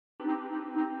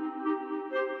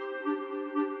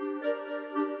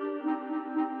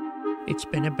It's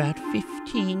been about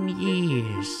 15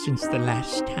 years since the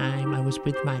last time I was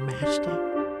with my master.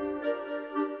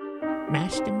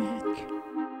 Master Mac.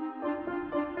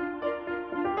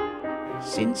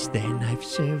 Since then, I've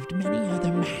served many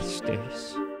other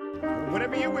masters.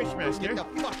 Whatever you wish, Master. Get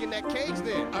the fuck in that cage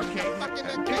then. Okay. Get the fuck in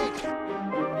that cage.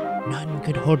 None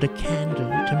could hold a candle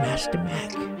to Master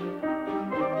Mac.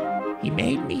 He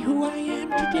made me who I am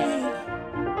today.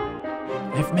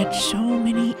 I've met so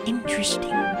many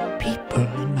interesting people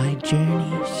in my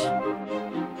journeys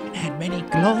and had many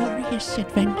glorious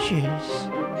adventures.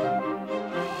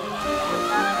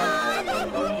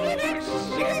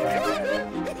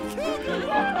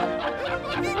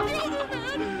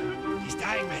 He's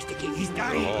dying, Master King. He's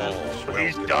dying. Oh,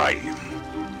 he's dying.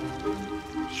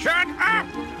 Shut up!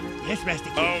 Yes, Master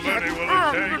King. How many will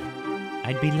it take?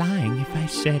 I'd be lying if I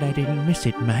said I didn't miss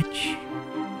it much.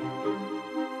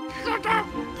 Shut up!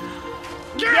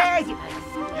 Yes!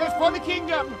 Yes, for the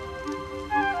kingdom!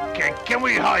 Can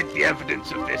we hide the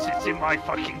evidence of this? It's in my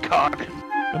fucking garden.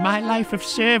 But my life of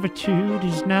servitude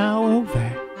is now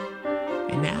over,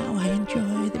 and now I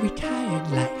enjoy the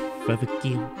retired life of a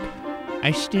Gimp.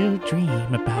 I still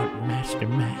dream about Master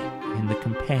Mac and the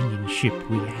companionship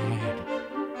we had.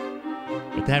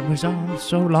 But that was all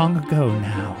so long ago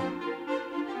now.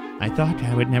 I thought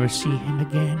I would never see him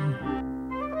again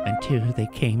until they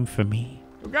came for me.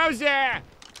 Who goes there?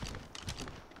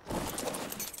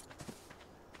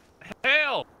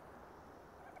 Hell!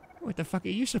 What the fuck are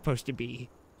you supposed to be?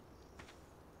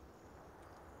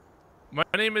 My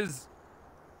name is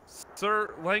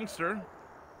Sir Langster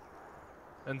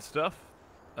and stuff.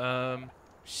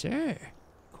 Sir,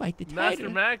 quite the title. Master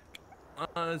Mac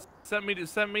sent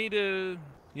me to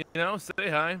you know, say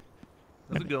hi.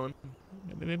 How's it going?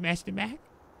 Master Mac?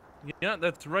 Yeah,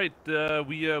 that's right.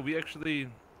 We actually.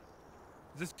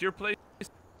 Is this your place?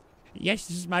 Yes,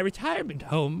 this is my retirement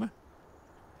home.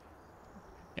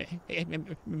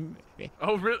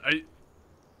 Oh, really?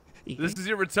 This is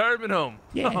your retirement home?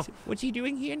 Yes. What's he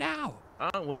doing here now?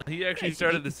 Well, he actually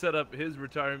started to set up his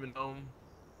retirement home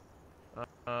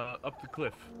up the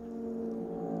cliff.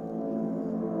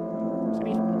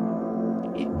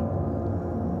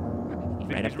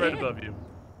 Right He's up right there? above you.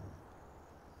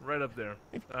 Right up there.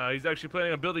 He's actually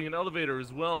planning on building an elevator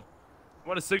as well.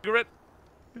 Want a cigarette?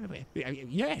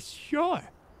 Yes, sure.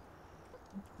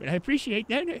 But I appreciate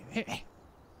that.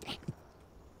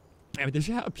 This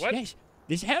helps. What? Yes,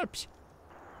 this helps.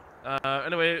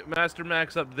 Anyway, Master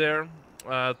Mac's up there.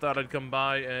 Thought I'd come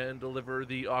by and deliver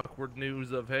the awkward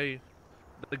news of, hey,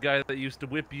 the guy that used to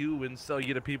whip you and sell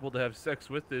you to people to have sex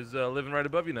with is living right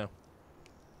above you now.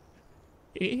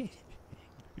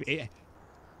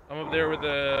 I'm up there with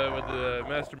the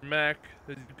Master Mac,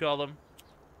 as you call him.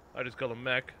 I just call him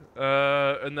Mac.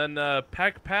 And then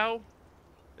Pac Pow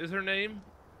is her name.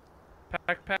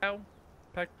 Pac Pow.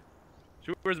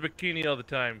 She wears a bikini all the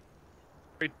time.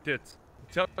 Great tits.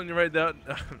 I'm telling you right now,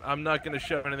 I'm not gonna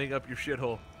shove anything up your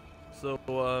shithole. So,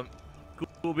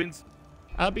 cool beans.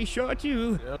 I'll be sure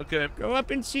to Okay. go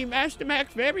up and see Master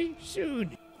Mac very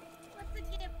soon.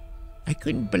 I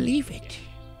couldn't believe it.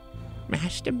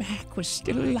 Master Mac was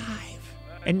still alive,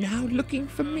 and now looking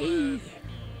for me.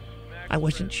 I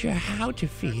wasn't sure how to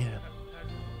feel.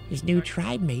 His new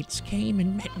tribe mates came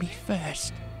and met me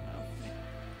first.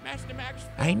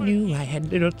 I knew I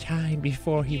had little time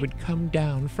before he would come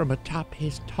down from atop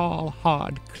his tall,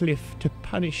 hard cliff to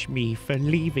punish me for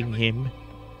leaving him.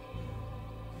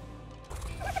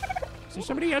 Is there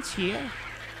somebody else here?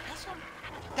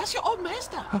 That's your old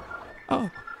master. Oh.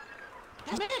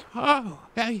 That's me. Oh.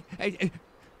 Hey,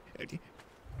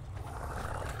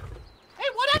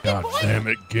 what happened, God boy? damn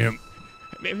it, Gimp.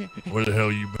 Where the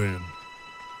hell you been?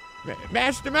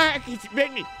 Master Mac, it's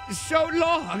been so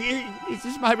long. This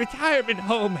is my retirement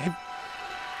home. I've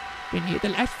been here the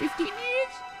last 15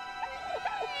 years.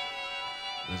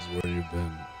 This is where you've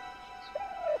been.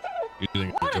 You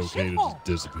think What it's a okay to shithole. just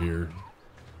disappear?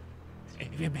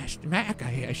 Master Mac, I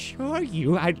assure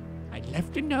you, I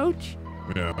left a note.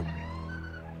 Yeah.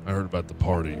 I heard about the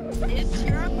party. It's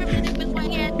your primitive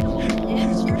land.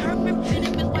 It's your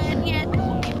primitive land.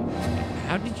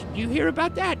 How did you hear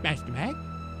about that, Master Mac?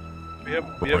 We have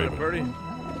a party.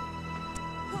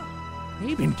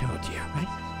 Raven told you,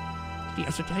 right? Did he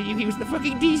also tell you he was the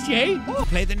fucking DJ?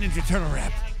 Play the Ninja Turtle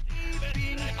rap.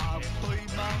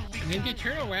 Ninja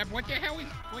Turtle rap? What the hell we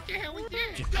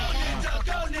did? Go ninja,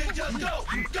 go ninja, go!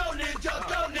 Go ninja,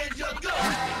 go ninja, go!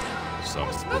 Son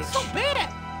of a That's so bitch. bad.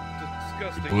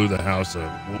 Disgusting. Blew the house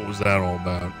up. What was that all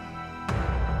about?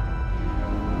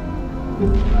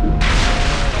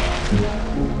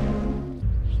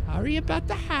 Sorry about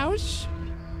the house.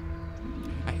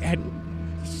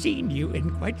 hadn't seen you in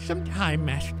quite some time,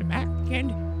 Master Mac,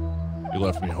 and You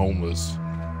left me homeless.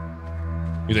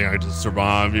 You think I could just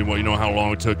survive? You know how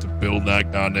long it took to build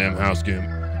that goddamn house, Gimp?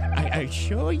 I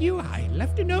assure you, I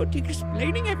left a note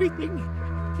explaining everything.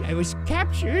 I was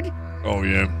captured. Oh,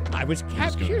 yeah? I was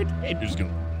captured You're just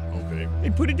gonna... Okay.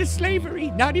 and put into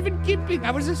slavery. Not even gimping.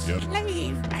 I was a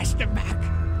slave, Master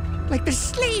Mac. Like the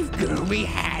slave girl we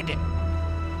had.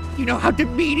 You know how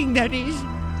demeaning that is?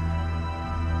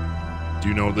 Do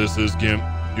you know what this is, Gimp?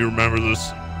 Do you remember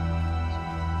this?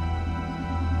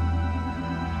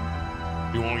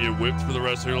 You won't get whipped for the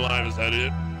rest of your life, is that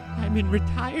it? I'm in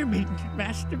retirement,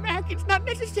 Master Mac. It's not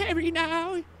necessary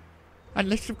now.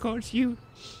 Unless, of course, you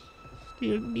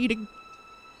still need a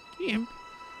gimp.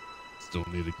 Still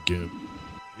need a Gimp.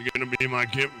 You're gonna be my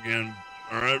Gimp again,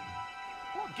 alright?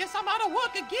 Well, guess I'm out of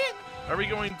work again. Are we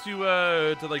going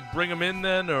to like bring him in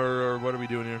then, or what are we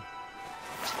doing here?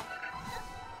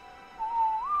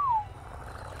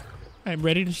 I'm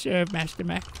ready to serve, Master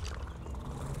Mac.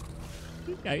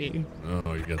 Oh, you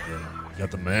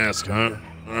got the mask, huh?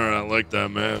 Alright, I like that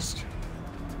mask.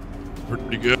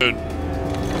 Pretty good.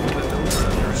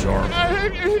 You're sharp.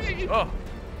 Oh.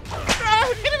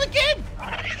 Hit him again.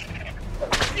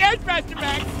 Yes, Master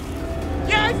Mac!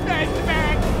 Yes, Master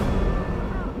Mac!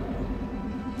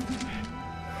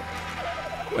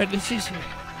 Well, this is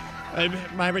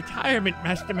my retirement,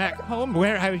 Master Mac, home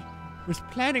where I was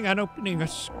planning on opening a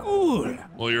school.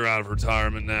 Well, you're out of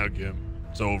retirement now, Gimp.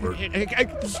 It's over.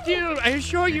 Still, I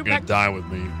assure you, You're gonna Mac. die with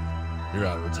me. You're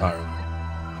out of retirement.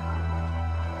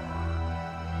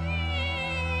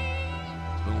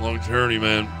 It's been a long journey,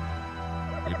 man.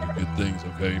 You're gonna do good things,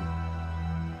 okay?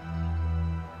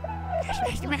 Yes,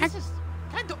 Master Mac. This is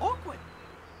kind of awkward,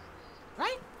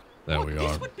 right? There we are.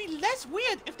 This would be less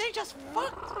weird if they just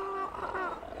fucked.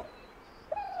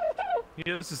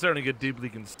 Yeah, this is starting to get deeply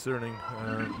concerning.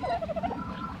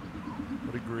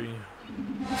 Would agree.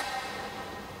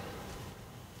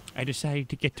 I decided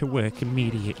to get to work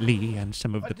immediately on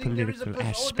some of the political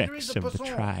aspects of the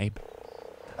tribe.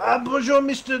 Bonjour,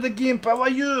 Mr. the Gimp. How are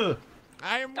you?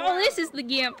 Oh, this is the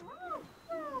Gimp.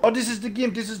 Oh, this is the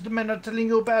Gimp. This is the man I'm telling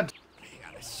you about. Hang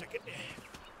on a second.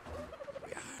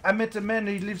 I met a man.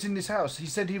 He lives in this house. He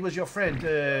said he was your friend.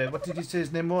 What did he say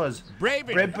his name was?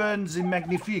 Braben. Braben the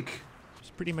Magnifique.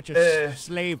 He's pretty much a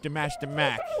slave to Master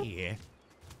Mac here.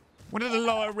 One of the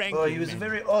lower ranking. Oh, he was men.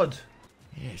 very odd.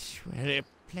 Yes, well, a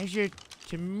pleasure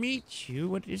to meet you.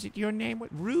 What is it, your name? What,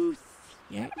 Ruth?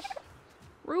 Yes?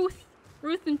 Ruth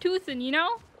and Toothin', you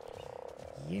know?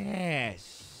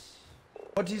 Yes.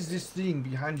 What is this thing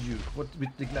behind you? What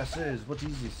with the glasses? What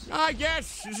is this? Ah,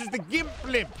 yes, this is the Gimp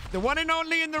Blimp, the one and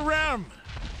only in the realm.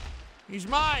 He's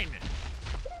mine.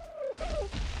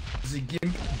 The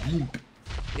Gimp Blimp.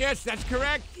 Yes, that's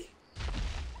correct.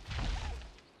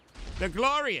 They're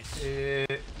glorious.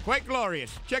 Quite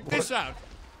glorious. Check this out.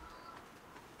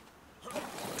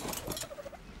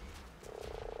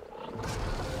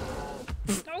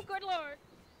 Oh, good lord.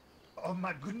 Oh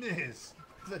my goodness.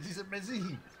 That is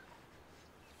amazing.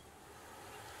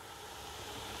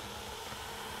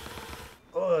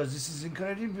 Oh, this is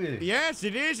incredible. Yes,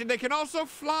 it is, and they can also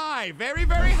fly very,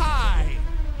 very high.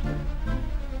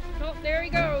 Oh, there he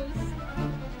goes.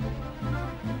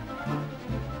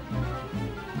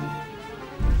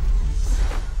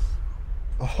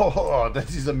 Oh, that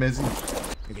is amazing.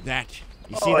 Look at that.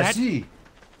 You see Oh, that? I see.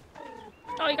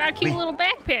 Oh, you got a cute little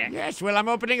backpack. Yes, well, I'm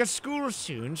opening a school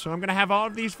soon, so I'm going to have all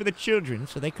of these for the children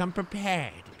so they come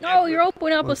prepared. Oh, you're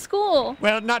opening up a school.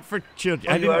 Well, not for children.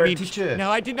 Oh, I you didn't are a mean teacher.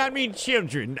 No, I did not mean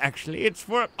children, actually. It's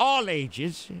for all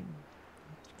ages.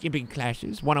 Gimping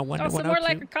classes, 101 Oh, to so 102. more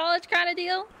like a college kind of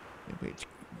deal? It's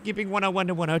Gimping 101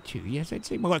 to 102. Yes, I'd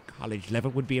say more college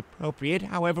level would be appropriate.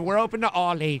 However, we're open to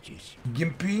all ages.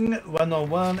 Gimping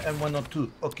 101 and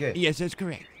 102. Okay. Yes, that's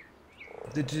correct.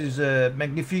 That is a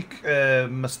magnifique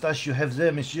mustache you have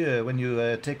there, monsieur, when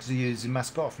you take the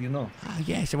mask off, you know. Ah,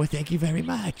 yes, well, thank you very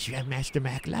much. Master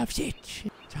Mac loves it.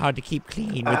 It's hard to keep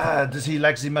clean with... Does he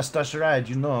like the mustache ride,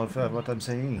 you know, what I'm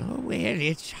saying? Oh, well,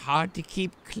 it's hard to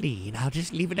keep clean. I'll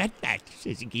just leave it at that,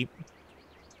 says Gimp.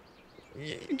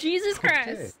 Jesus Christ.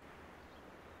 Okay.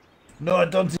 No, I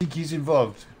don't think he's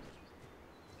involved.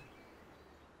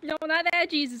 No, not that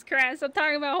Jesus Christ. I'm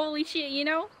talking about holy shit, you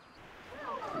know?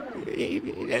 It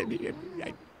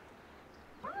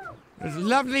was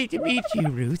lovely to meet you,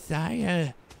 Ruth.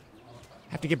 I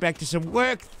have to get back to some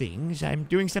work things. I'm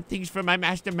doing some things for my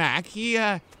Master Mac. He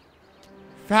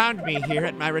found me here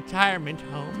at my retirement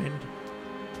home, and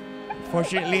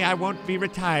unfortunately I won't be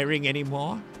retiring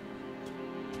anymore.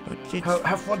 But it's...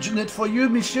 How fortunate for you,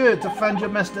 monsieur, to find your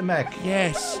Master Mac.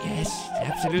 Yes,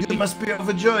 absolutely. You must be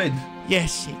overjoyed.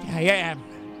 Yes, I am.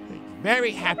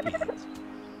 Very happy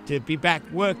to be back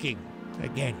working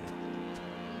again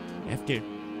after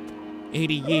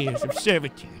 80 years of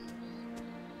servitude.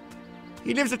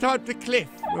 He lives atop the cliff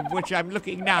from which I'm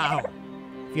looking now.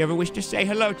 If you ever wish to say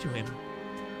hello to him,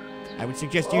 I would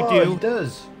suggest you do. He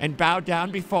does. And bow down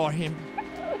before him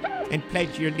and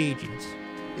pledge your allegiance.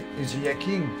 Is he a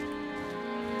king?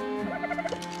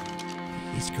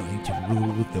 He's going to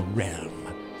rule the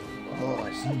realm. Oh,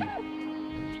 I see.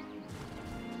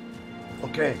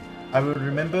 Okay, I will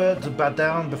remember to bow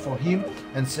down before him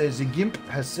and say the Gimp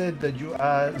has said that you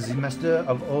are the master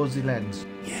of all the lands.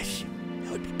 Yes,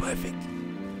 that would be perfect.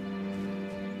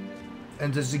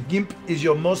 And that the Gimp is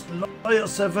your most loyal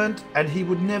servant and he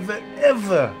would never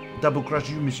ever double cross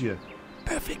you, monsieur.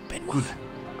 Perfect, Benoit. Good,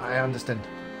 I understand.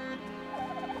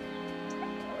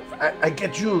 I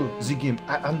get you, the Gimp,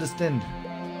 I understand.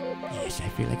 Yes, I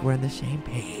feel like we're on the same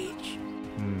page.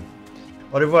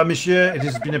 Au revoir, monsieur. It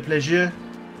has been a pleasure.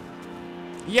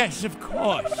 Yes, of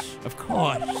course. Of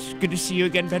course. Good to see you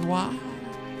again, Benoit.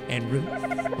 And Ruth,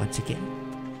 once again.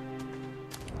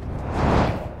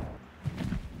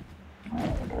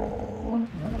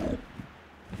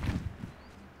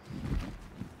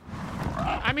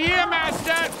 I'm here,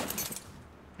 Master!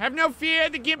 Have no fear,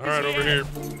 the Gimp is All right, over here.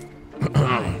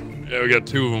 Yeah, we got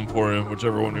 2 of them for you,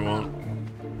 whichever one you want.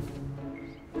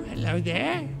 Hello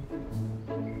there.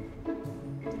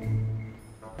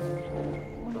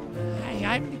 Hi,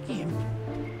 I'm the Gimp.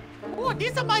 Oh,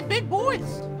 these are my big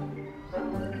boys.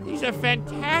 These are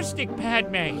fantastic,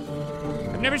 Padme.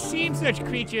 I've never seen such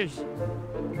creatures.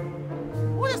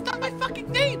 Oh, that's not my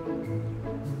fucking name.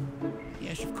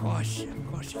 Yes, of course. Of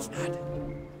course it's not.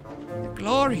 They're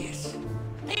glorious.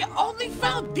 They are only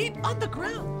found deep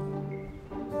underground.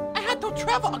 I had to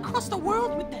travel across the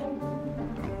world with them.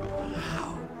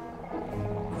 Wow.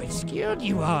 Quite skilled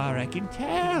you are, I can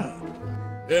tell.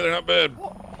 Yeah, they're not bad.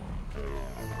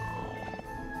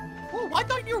 Oh, why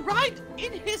don't you ride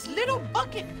in his little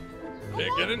bucket? Yeah,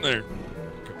 get in there.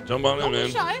 Jump on in, Don't man.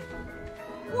 be shy.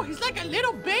 Oh, he's like a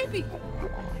little baby.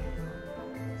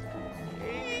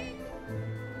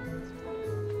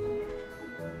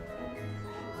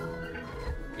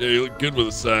 Yeah, you look good with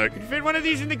a sack. Could fit one of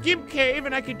these in the Gimp cave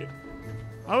and I could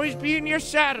always be in your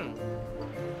saddle.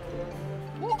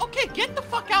 Oh, okay, get the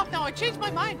fuck out now. I changed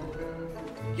my mind.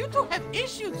 You two have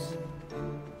issues.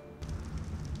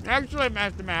 Excellent,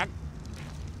 Master Mac.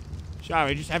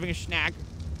 Sorry, just having a snack.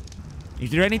 Is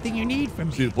there anything you need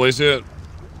from See me? the place yet?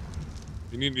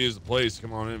 If you need to use the place,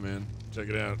 come on in, man. Check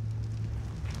it out.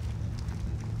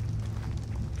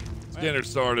 It's getting it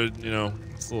started, you know.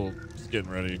 It's a little, just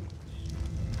getting ready.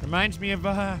 Reminds me of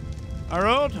our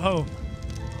old home.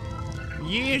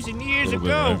 Years and years Little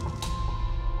bit, ago.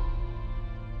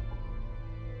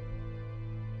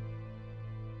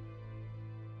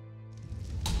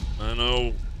 right? I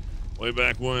know. Way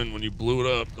back when you blew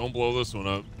it up. Don't blow this one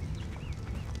up.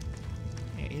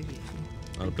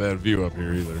 Not a bad view up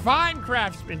here either. Fine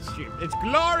craftsmanship. It's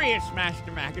glorious,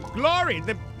 Master Mac. It's glorious.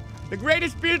 The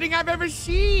greatest building I've ever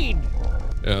seen.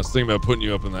 Yeah, I was thinking about putting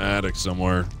you up in the attic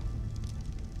somewhere.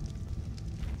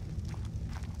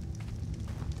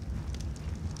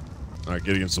 All right,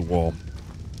 get against the wall.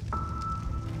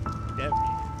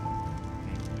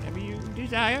 Whatever you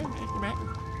desire, Master Mac.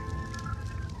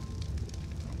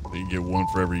 You can get one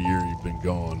for every year you've been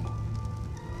gone.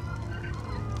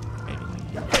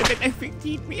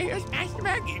 15 years, Master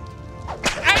Mac.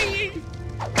 Hey!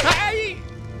 Hey!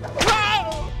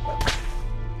 Whoa!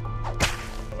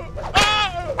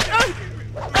 Oh!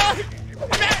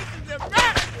 Master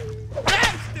Mac!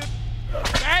 Master!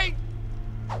 Hey!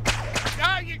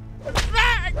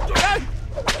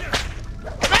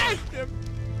 Master!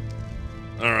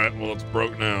 All right, well, it's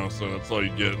broke now, so that's all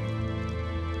you get.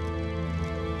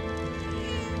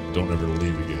 Don't ever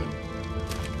leave again.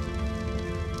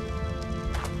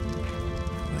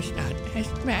 Of course not,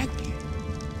 Master Mac.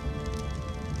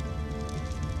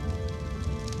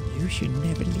 You should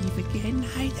never leave again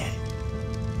either.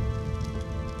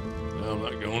 No, I'm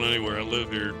not going anywhere. I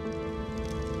live here.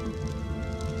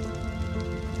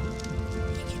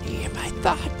 You can hear my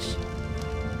thoughts.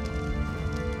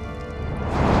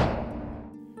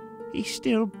 He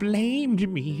still blamed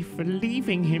me for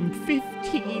leaving him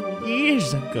 15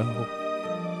 years ago.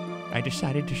 I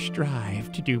decided to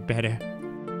strive to do better.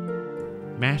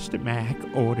 Master Mac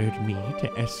ordered me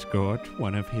to escort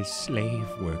one of his slave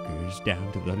workers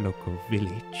down to the local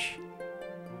village.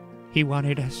 He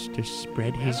wanted us to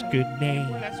spread his good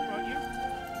name.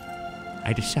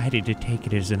 I decided to take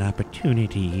it as an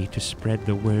opportunity to spread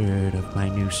the word of my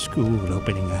new school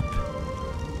opening up.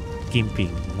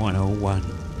 Gimping 101.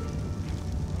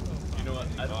 You know what?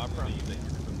 I believe that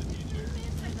you're from the future.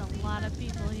 There's a lot of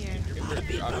people here.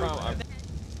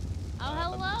 Oh,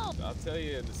 hello. I'll tell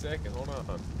you in a second. Hold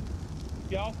on.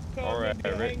 Y'all come All right,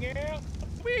 to hang out?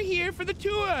 We're here for the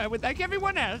tour with like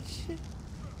everyone else.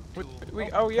 We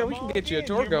can get you a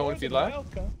tour going if you'd like.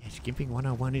 Yes, Gimping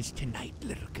 101 is tonight,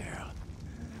 little girl.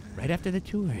 Right after the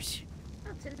tours.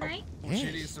 Oh, tonight?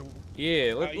 Yes.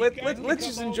 Yeah, let's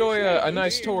just enjoy a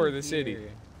nice tour of the city.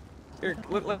 Here,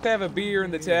 let's have a beer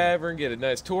in the tavern, get a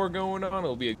nice tour going on.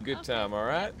 It'll be a good time, all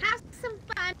right? Have some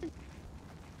fun.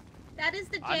 That is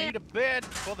the jam. I need a bed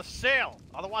for the cell.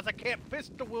 Otherwise, I can't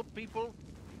fist the whoop people.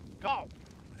 Go.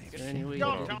 A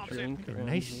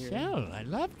nice cell. I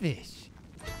love this.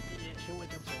 Okay,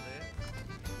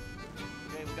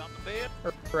 we got the bed.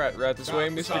 Right this way,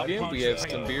 Mr. Gimp. We have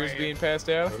some beers being passed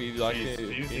out if you'd like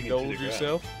to indulge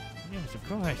yourself. Yes, of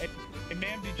course. Hey,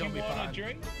 ma'am, did you want a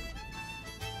drink?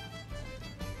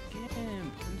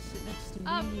 Come sit next to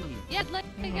me. Yeah, like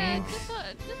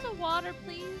just a water,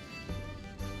 please.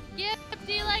 Yeah,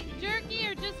 do you like jerky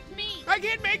or just meat? I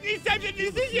can't make these types of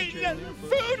decisions.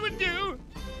 Food would do.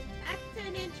 That's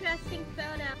an interesting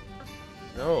photo.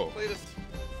 No. Yeah,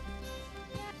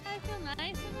 I feel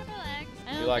nice and relaxed. I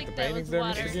You don't like think the that paintings was there,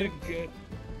 water. Mr. Gimp? Good.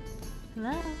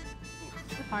 Hello.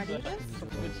 Party.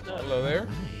 Hello there.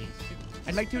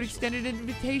 I'd like to extend an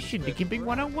invitation to Gimping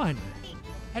 101.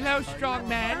 Hello, strong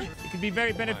man. It could be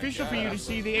very beneficial for you to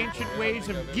see the ancient ways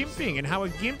of gimping and how a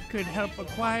gimp could help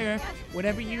acquire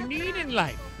whatever you need in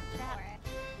life.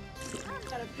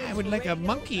 I would like a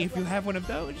monkey if you have one of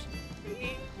those.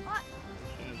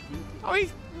 Oh,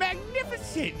 he's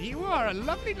magnificent. You are a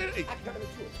lovely little...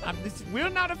 this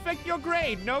will not affect your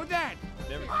grade. Know that.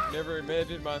 Never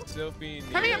imagined myself being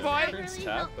Come here, boy. prince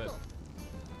type, but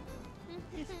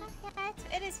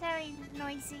It is very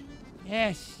noisy.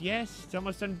 Yes, it's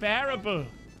almost unbearable.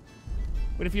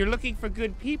 But if you're looking for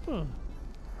good people,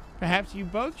 perhaps you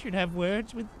both should have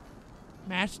words with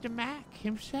Master Mac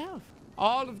himself.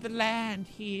 All of the land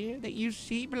here that you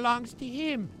see belongs to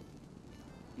him.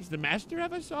 He's the master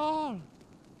of us all.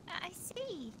 I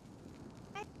see.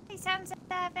 He sounds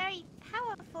very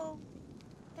powerful,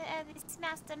 this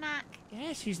Master Mac.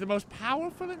 Yes, he's the most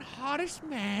powerful and hottest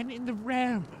man in the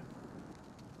realm.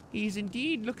 He's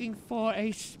indeed looking for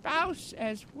a spouse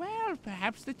as well.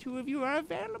 Perhaps the two of you are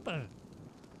available.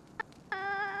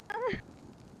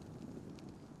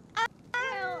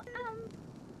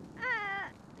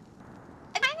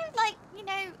 Kind of like, you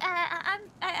know,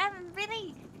 I'm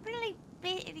really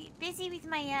busy with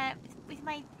my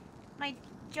my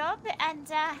job, and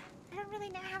I don't really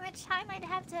know how much time I'd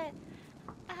have to.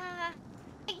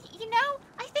 You know,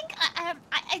 I think I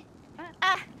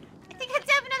think I'd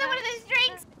have another one of those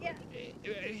drinks. Yeah.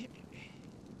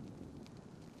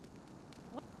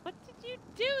 What did you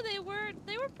do? They were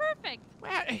perfect.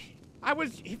 Well,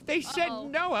 if they said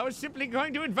no, I was simply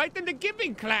going to invite them to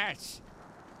Gimping class.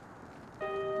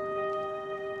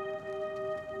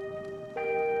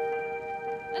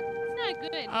 That's not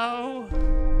good. Oh.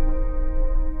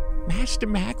 Master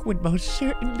Mac would most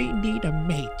certainly need a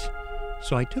mate,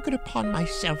 so I took it upon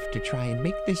myself to try and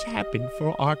make this happen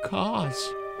for our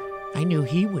cause. I knew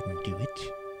he wouldn't do it.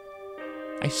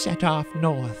 I set off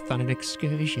north on an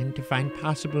excursion to find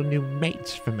possible new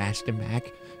mates for Master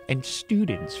Mac and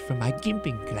students for my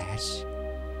gimping class.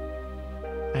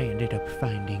 I ended up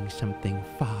finding something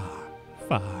far,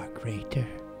 far greater.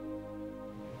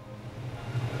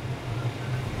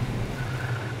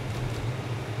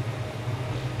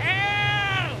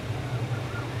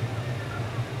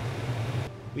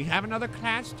 We have another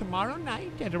class tomorrow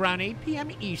night at around 8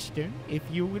 p.m. Eastern. If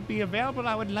you would be available,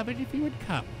 I would love it if you would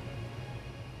come.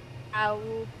 I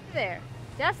will be there.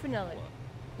 Definitely.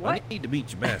 I need to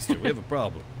meet your master. We have a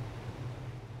problem.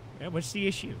 What's the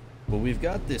issue? Well, we've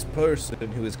got this person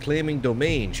who is claiming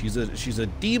domain. She's a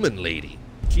demon lady.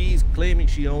 She's claiming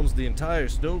she owns the entire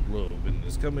snow globe and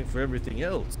is coming for everything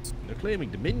else. They're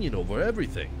claiming dominion over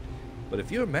everything. But if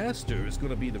your master is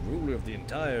going to be the ruler of the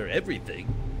entire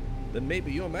everything, then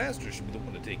maybe your master should be the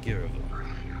one to take care of them.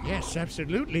 Yes,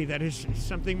 absolutely. That is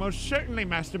something most certainly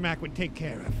Master Mac would take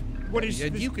care of. What is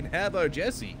and this? you can have our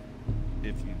Jesse.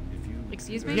 If you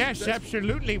Excuse me? Yes,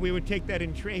 absolutely. We would take that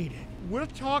in trade. We'll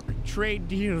talk trade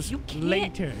deals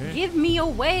later. Give me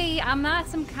away. I'm not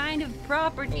some kind of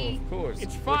property. Oh, of course.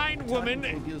 It's fine, woman.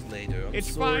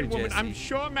 It's fine, woman. Jesse. I'm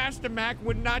sure Master Mac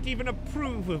would not even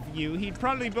approve of you. He'd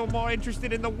probably be more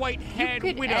interested in the white-haired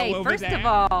widow over first there. of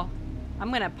all,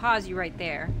 I'm gonna pause you right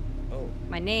there. Oh.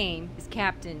 My name is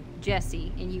Captain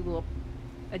Jesse, and you will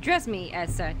address me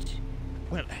as such.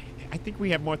 Well, I think we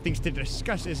have more things to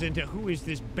discuss as into who is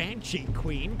this Banshee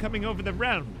Queen coming over the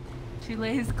realm. She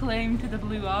lays claim to the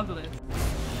blue obelisk.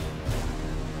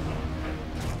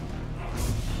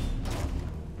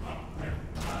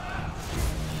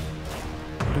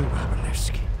 Blue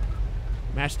obelisk.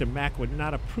 Master Mac would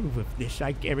not approve of this,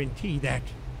 I guarantee that.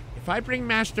 If I bring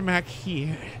Master Mac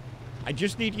here, I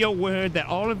just need your word that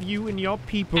all of you and your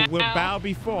people will bow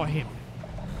before him.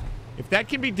 If that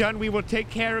can be done, we will take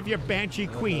care of your Banshee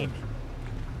Queen.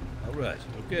 All right.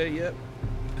 Okay, yep.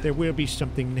 There will be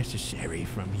something necessary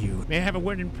from you. May I have a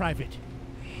word in private?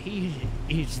 He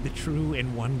is the true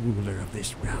and one ruler of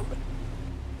this realm.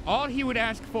 All he would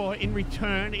ask for in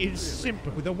return is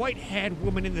simple. With a white-haired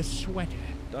woman in the sweater.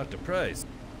 Dr. Price.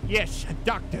 Yes, a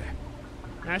doctor.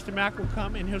 Master Mac will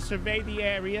come and he'll survey the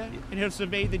area and he'll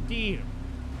survey the deal.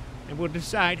 And we'll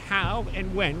decide how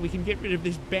and when we can get rid of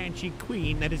this Banshee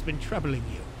Queen that has been troubling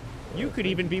you. You could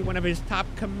even be one of his top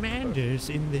commanders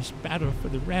in this battle for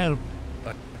the realm.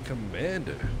 A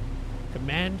commander?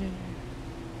 Commander,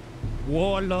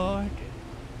 warlord,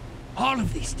 all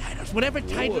of these titles, whatever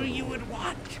title you would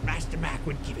want, Master Mac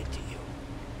would give it to you.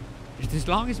 Just as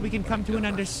long as we can come to an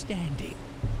understanding.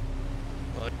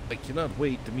 I cannot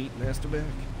wait to meet Master Mac.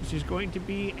 This is going to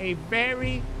be a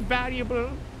very valuable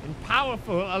and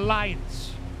powerful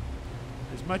alliance.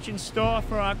 There's much in store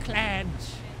for our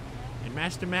clans. And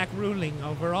Master Mac ruling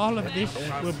over all of this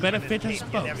will benefit us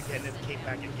both.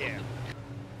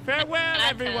 Farewell,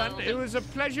 everyone. It was a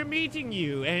pleasure meeting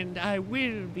you, and I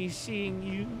will be seeing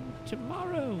you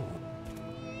tomorrow.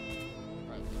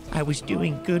 I was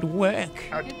doing good work,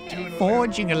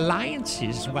 forging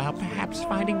alliances while perhaps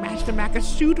finding Master Mac a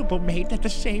suitable mate at the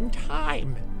same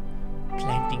time.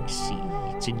 Planting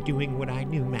seeds and doing what I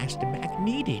knew Master Mac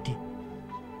needed.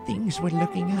 Things were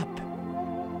looking up.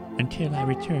 Until I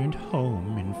returned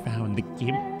home and found the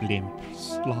Gimp blimp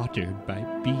slaughtered by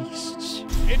beasts.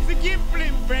 It's the Gimp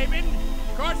blimp, Raven!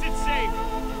 Of course it's safe!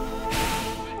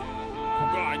 Oh,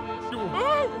 God.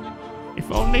 Oh! If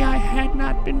only I had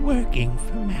not been working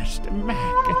for Master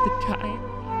Mac at the time.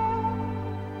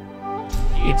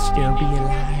 He'd still be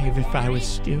alive if I was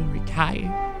still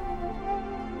retired.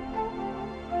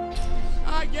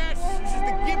 Ah, yes! This is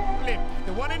the Gimp blimp,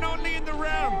 the one and only in the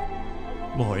realm!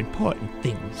 More important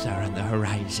things are on the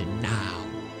horizon now.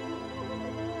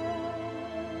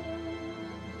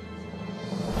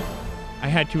 I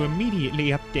had to immediately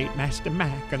update Master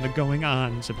Mac on the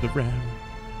going-ons of the realm.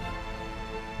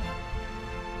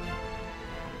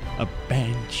 A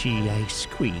Banshee Ice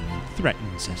Queen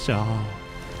threatens us all.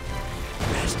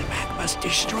 Master Mac must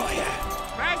destroy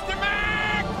her. Master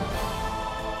Mac!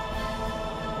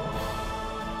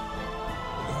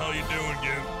 What the hell you doing,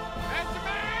 Gimp? Master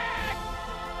Mac!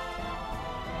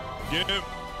 Gimp!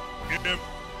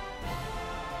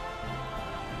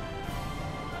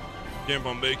 Gimp,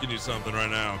 I'm making you something right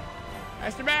now.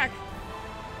 Master Mac!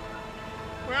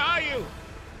 Where are you?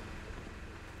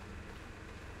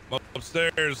 I'm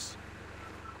upstairs.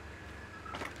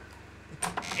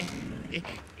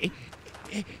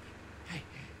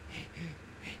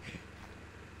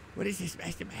 What is this,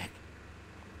 Master Mac?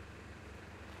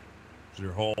 It's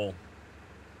your hole.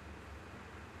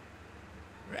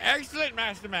 Excellent,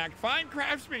 Master Mac. Fine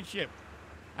craftsmanship.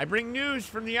 I bring news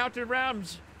from the outer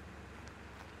realms.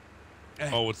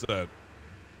 Oh, what's that?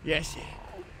 Yes,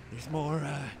 there's more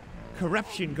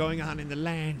corruption going on in the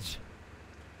lands.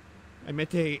 I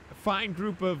met a fine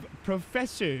group of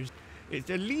professors. It's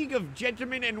a league of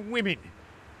gentlemen and women.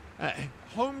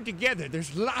 Home together.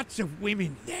 There's lots of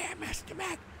women there, Master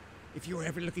Mac. If you were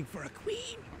ever looking for a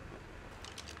queen,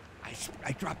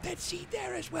 I dropped that seed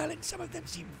there as well, and some of them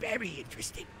seemed very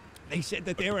interested. They said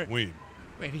that they were... Queen?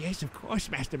 Well, yes, of course,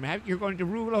 Master Mac. You're going to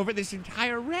rule over this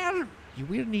entire realm. You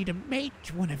will need a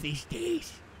mate one of these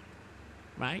days.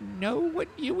 I know what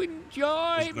you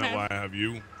enjoy, Isn't that why I have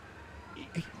you?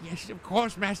 Yes, of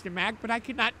course, Master Mac, but I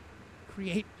cannot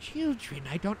create children.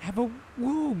 I don't have a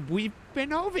womb. We've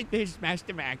been over this,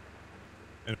 Master Mac.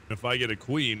 And if I get a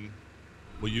queen,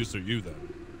 will use her you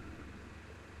then?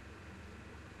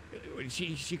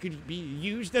 She could be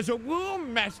used as a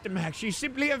womb, Master Mac. She's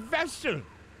simply a vessel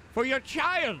for your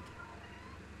child.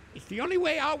 It's the only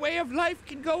way our way of life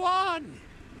can go on.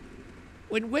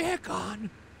 When we're gone,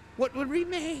 what will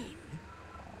remain?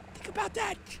 Think about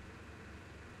that.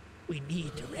 We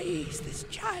need to raise this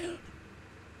child.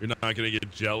 You're not going to get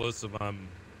jealous if I'm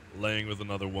laying with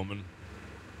another woman?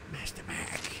 Master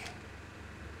Mac,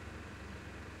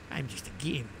 I'm just a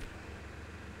gimp.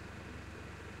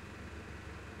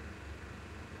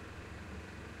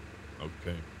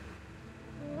 Okay.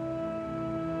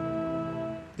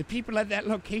 The people at that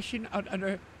location are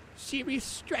under serious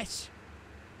stress.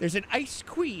 There's an ice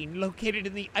queen located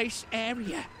in the ice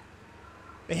area.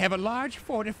 They have a large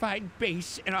fortified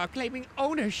base and are claiming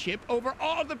ownership over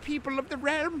all the people of the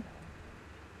realm.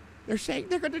 They're saying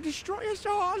they're going to destroy us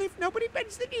all if nobody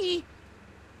bends the knee.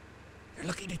 They're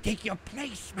looking to take your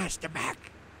place, Master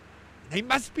Mac. They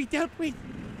must be dealt with.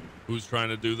 Who's trying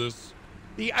to do this?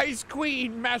 The Ice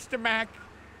Queen, Master Mac.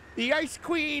 The Ice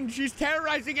Queen, she's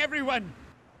terrorizing everyone.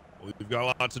 Well, you've got a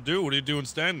lot to do. What are you doing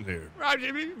standing here?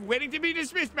 Waiting to be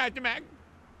dismissed, Master Mac.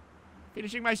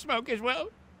 Finishing my smoke as well.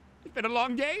 It's been a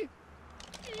long day.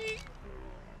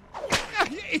 That's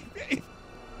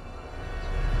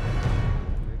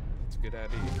a good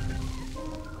idea.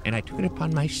 And I took it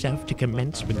upon myself to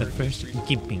commence with the first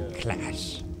Gimping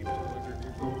class.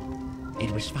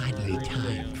 It was finally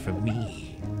time for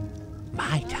me.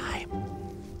 My time.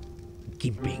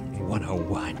 Gimping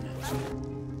 101.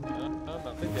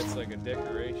 I think that's like a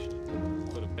decoration.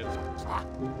 Put a bit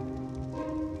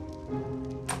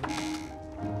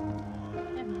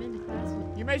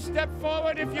You may step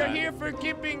forward if you're here for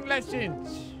Gimping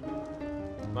lessons.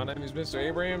 My name is Mr.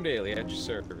 Abraham Daly, at your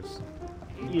service.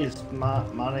 Yes,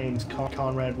 my name's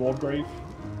Conrad Wardgrave.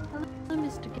 Hello,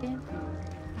 Mr. Gimp.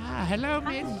 Ah, hello,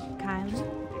 Miss.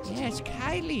 Kylie. Yes,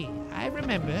 Kylie. I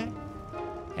remember.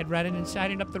 Head right in and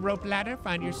signing up the rope ladder,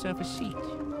 find yourself a seat.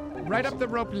 Right up the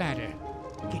rope ladder.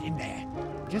 Get in there.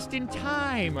 Just in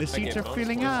time. The seats are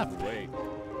filling up.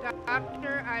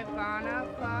 Doctor Ivana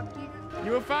Flocky.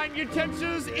 You will find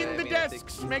utensils in the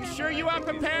desks. Make sure you are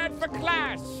prepared for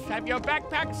class. Have your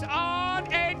backpacks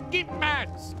on and gimp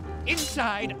mats.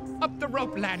 Inside, up the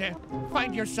rope ladder,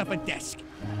 find yourself a desk.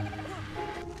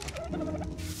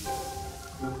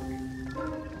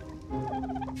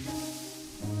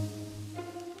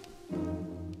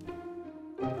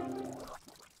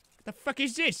 What the fuck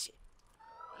is this?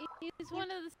 He's one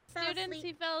of the students.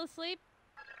 He fell asleep.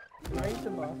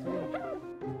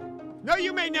 No,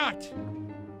 you may not!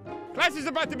 Class is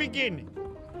about to begin.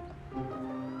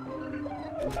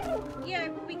 Yeah,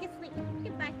 we can sleep.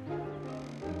 Goodbye.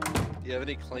 Do you have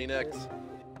any Kleenex?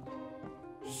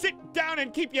 Sit down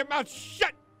and keep your mouth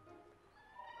shut!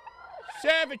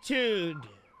 Servitude,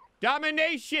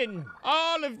 domination,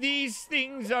 all of these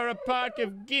things are a part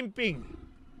of Gimping.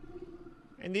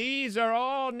 And these are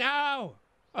all now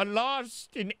a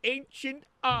lost and ancient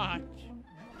art.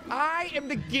 I am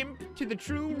the Gimp to the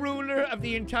true ruler of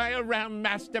the entire realm,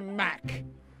 Master Mac.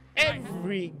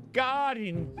 Every god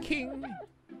and king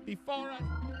before us.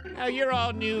 Now you're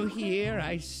all new here,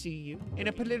 I see you, in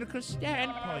a political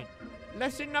standpoint.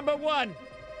 Lesson number 1.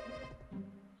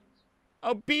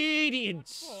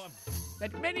 Obedience.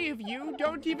 That many of you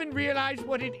don't even realize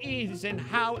what it is and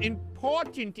how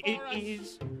important it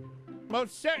is.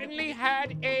 Most certainly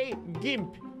had a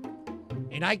Gimp.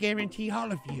 And I guarantee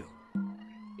all of you,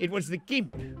 it was the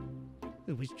Gimp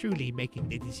who was truly making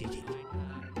the decision.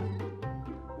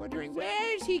 Wondering,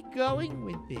 where is he going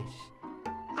with this?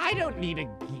 I don't need a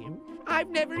Gimp. I've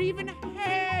never even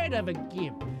heard of a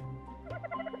Gimp.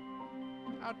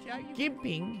 I'll tell you,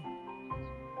 Gimping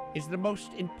is the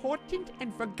most important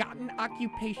and forgotten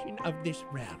occupation of this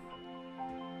realm.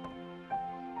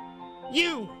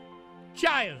 You,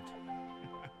 child.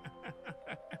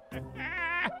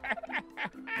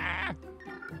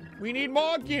 We need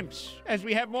more Gimps as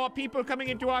we have more people coming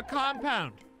into our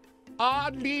compound. Our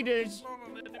leaders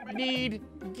need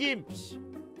Gimps.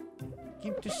 A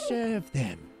Gimp to serve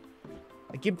them.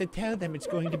 A Gimp to tell them it's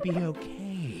going to be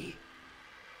okay.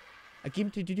 A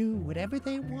Gimp to do whatever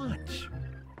they want.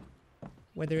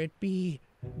 Whether it be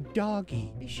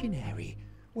doggy, missionary,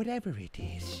 whatever it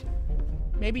is.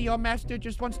 Maybe your master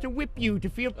just wants to whip you to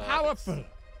feel powerful.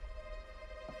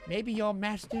 Maybe your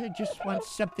master just wants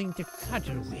something to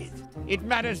cuddle with. It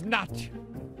matters not.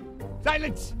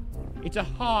 Silence! It's a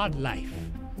hard life.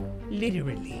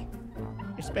 Literally.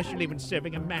 Especially when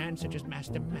serving a man such as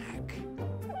Master Mac.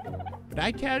 But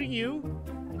I tell you,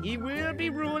 he will be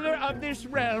ruler of this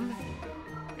realm.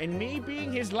 And me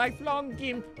being his lifelong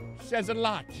Gimp says a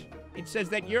lot. It says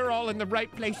that you're all in the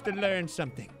right place to learn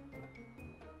something.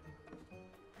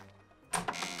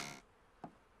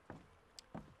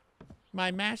 My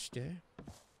master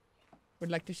would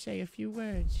like to say a few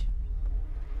words.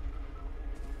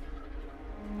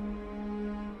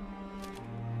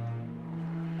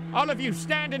 All of you,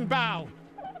 stand and bow.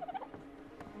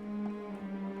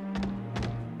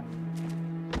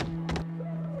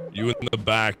 You in the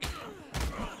back.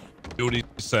 Do what he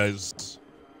says.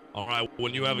 Alright,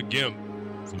 when you have a Gimp,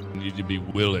 you need to be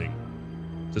willing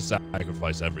to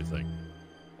sacrifice everything.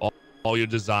 All your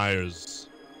desires,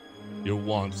 your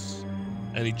wants,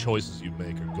 any choices you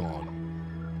make are gone.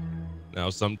 Now,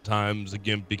 sometimes a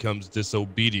Gimp becomes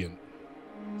disobedient.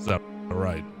 Is that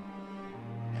right?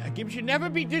 A Gimp should never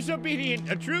be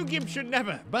disobedient. A true Gimp should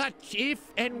never. But if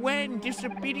and when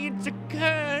disobedience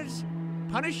occurs,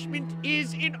 punishment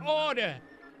is in order.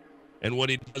 And when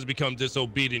he does become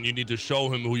disobedient, you need to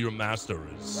show him who your master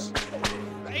is.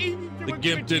 The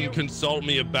Gimp didn't consult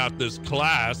me about this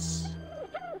class.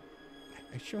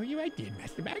 I assure you I did,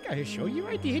 Master Mac. I assure you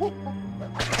I did.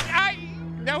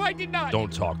 No, I did not.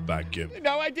 Don't talk back, Gimp.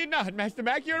 No, I did not, Master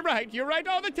Mac. You're right. You're right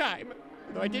all the time.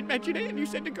 Though I did mention it, and you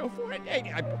said to go for it.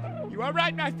 Hey, you are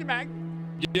right, Master Mac.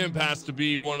 Gimp has to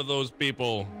be one of those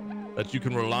people that you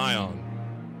can rely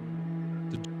on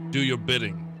to do your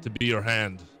bidding, to be your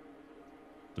hand,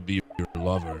 to be your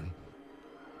lover.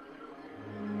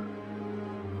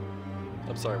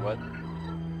 I'm sorry, what?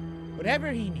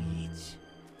 Whatever he needs.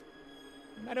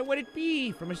 No matter what it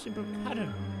be, from a simple cutter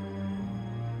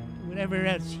to whatever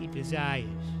else he desires.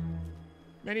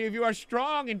 Many of you are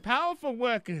strong and powerful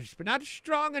workers, but not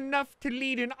strong enough to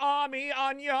lead an army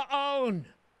on your own.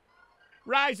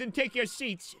 Rise and take your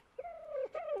seats.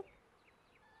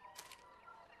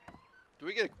 Do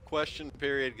we get a question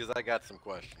period? Because I got some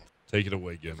questions. Take it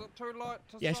away, Gimp.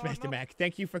 Yes, Master Mac.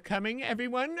 Thank you for coming,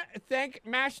 everyone. Thank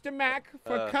Master Mac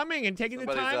for coming and taking the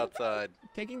time. Somebody's outside.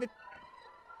 Taking the...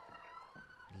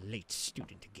 Late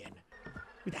student again.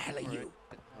 Who the hell are you?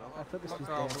 I thought this was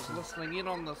I was listening in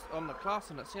on the class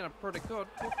and it sounded pretty good.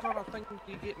 What kind of thing do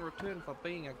you get in return for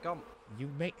being a Gump? You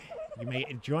may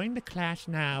join the class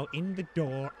now in the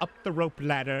door, up the rope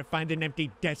ladder, find an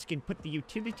empty desk and put the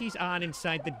utilities on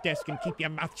inside the desk and keep your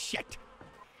mouth shut.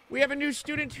 We have a new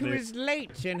student who is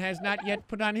late and has not yet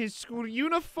put on his school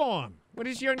uniform. What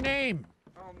is your name?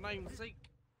 Oh, name's Zeke.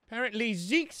 Apparently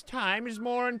Zeke's time is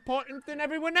more important than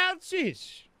everyone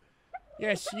else's.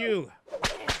 Yes, you.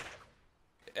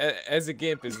 As a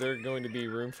Gimp, is there going to be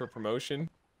room for promotion?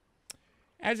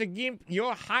 As a Gimp,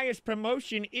 your highest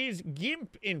promotion is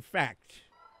Gimp, in fact.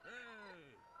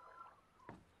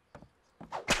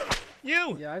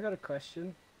 You! Yeah, I got a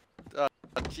question.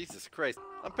 Jesus Christ.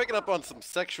 I'm picking up on some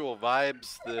sexual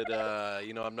vibes that,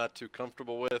 you know, I'm not too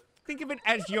comfortable with. Think of it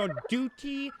as your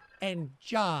duty and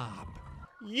job.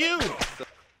 You!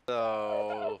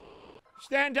 So...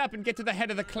 Stand up and get to the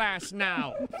head of the class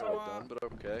now. Well done, but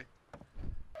okay.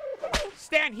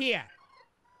 Stand here!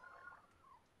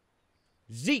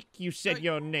 Zeke, you said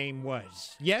your name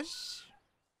was, yes?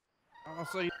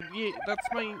 So, yeah,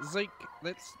 that's me, Zeke.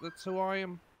 That's who I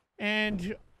am.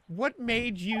 And what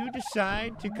made you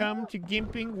decide to come to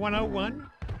Gimping 101?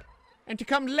 And to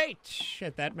come late,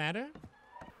 at that matter?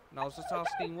 No, I was just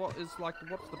asking what's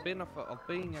the benefit of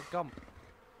being a Gump?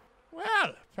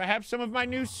 Well, perhaps some of my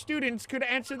new students could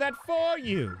answer that for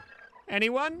you.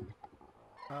 Anyone?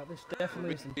 This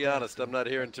definitely isn't. To be honest, I'm not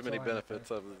hearing too many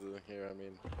benefits of here. I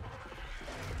mean,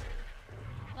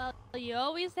 well, you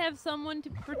always have someone to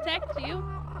protect you.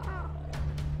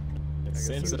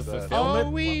 Sense of fulfillment.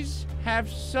 Always have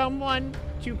someone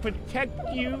to protect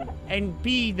you and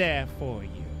be there for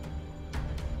you.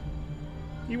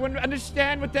 You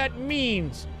understand what that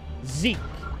means, Zeke?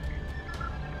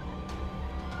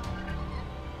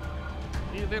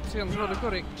 Yeah, that sounds really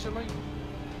good, actually.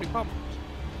 Pretty pumped.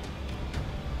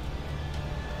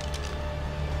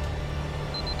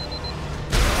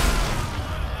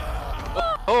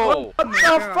 Oh! What the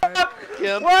fuck?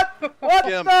 Gimp. What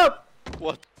Gimp. up?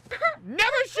 What?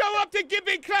 Never show up to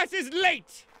Gimping classes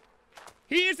late!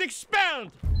 He is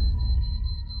expelled!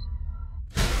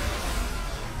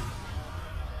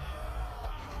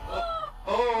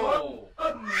 Oh!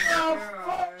 What the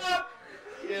fuck?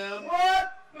 Gimp.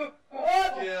 What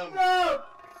Gimp. the?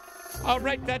 All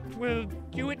right, that will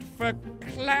do it for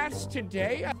class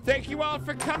today. Thank you all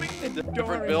for coming. The door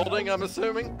Different is building, I'm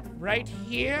assuming? right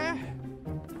here.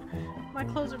 My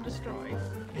clothes are destroyed.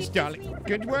 Yes, darling.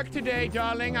 Good work today,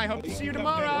 darling. I hope to see you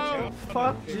tomorrow. What the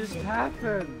fuck just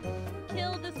happened?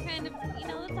 Kill this kind of,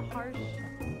 that's a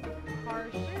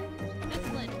harsh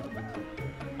discipline.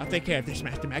 I'll take care of this,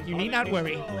 Master Mac. You need not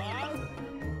worry.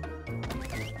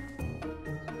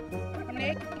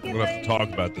 We're gonna have to talk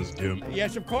about this, Gimp.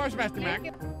 Yes, of course, Master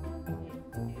Mac.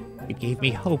 It gave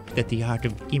me hope that the art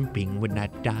of gimping would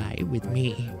not die with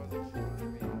me.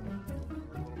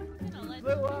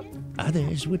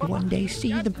 Others would one day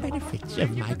see the benefits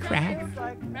of my craft.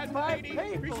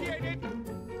 Appreciate it.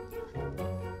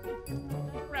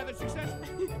 Rather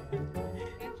successful.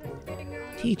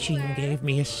 Teaching gave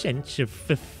me a sense of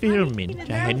fulfillment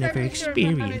I had never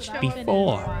experienced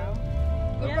before.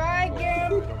 Goodbye,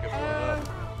 Gimp.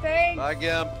 Thanks. Bye,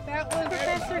 Gimp. That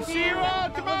was See you all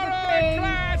tomorrow in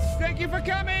class. Thank you for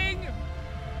coming.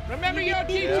 Remember your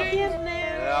teachings?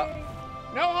 Yeah.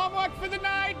 No homework for the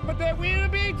night, but there will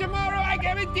be tomorrow, I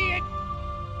guarantee it.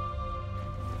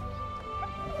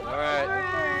 All right.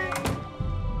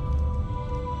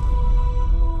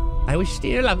 I was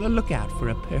still on the lookout for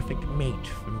a perfect mate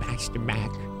for Master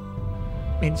Mac.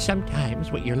 And sometimes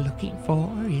what you're looking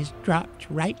for is dropped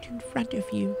right in front of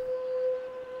you.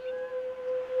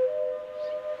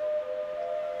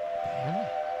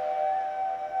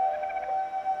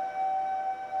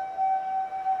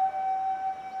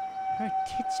 Her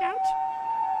tits out?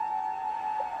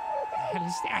 What the hell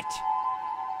is that?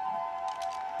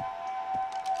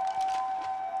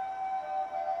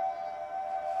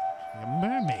 A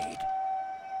mermaid.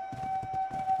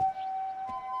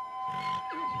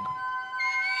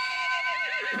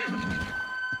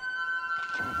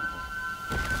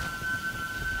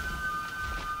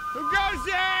 Who goes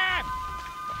there?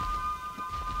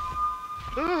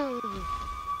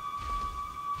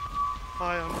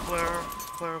 Hi, I'm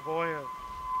Clairvoyant.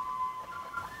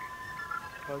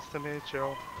 Nice to meet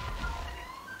you.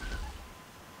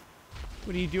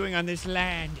 What are you doing on this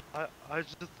land? I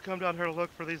just come down here to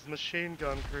look for these machine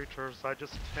gun creatures. I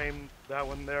just tamed that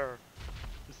one there.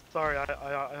 Sorry,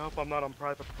 I hope I'm not on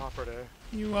private property.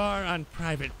 You are on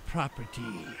private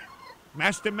property.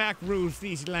 Master Mac rules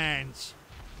these lands.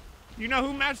 You know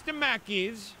who Master Mac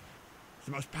is? He's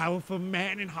the most powerful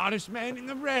man and hottest man in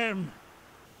the realm.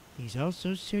 He's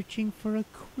also searching for a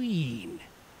queen.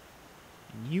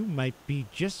 And you might be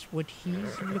just what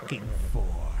he's looking for.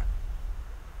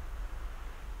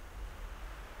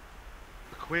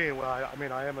 The queen, well, I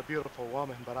mean, I am a beautiful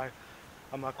woman, but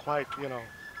I'm not quite, you know,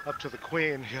 up to the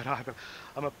queen. You know,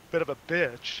 I'm a bit of a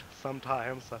bitch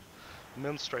sometimes. I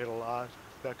menstruate a lot.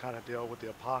 That kind of deal with the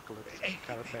apocalypse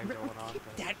kind of thing going on.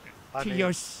 But to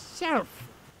yourself.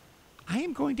 I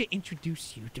am going to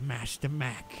introduce you to Master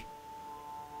Mac.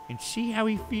 And see how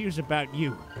he feels about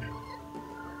you.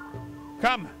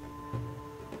 Come.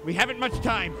 We haven't much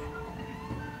time.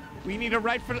 We need a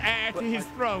rightful heir to his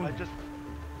throne.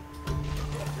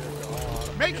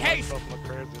 Make haste!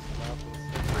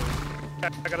 I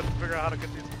gotta figure out how to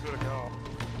get these two to go.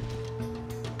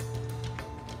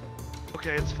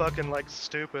 Okay, it's fucking like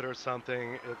stupid or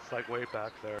something. It's like way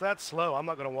back there. That's slow. I'm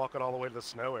not gonna walk it all the way to the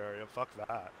snow area. Fuck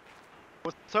that. I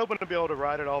was hoping to be able to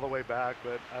ride it all the way back,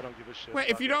 but I don't give a shit. Well,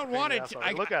 if you don't want it,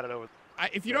 look at it.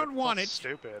 If you don't want it,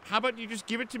 stupid. How about you just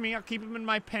give it to me? I'll keep them in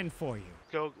my pen for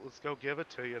you. Let's go give it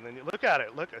to you, and then you look at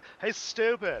it. Hey,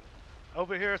 stupid,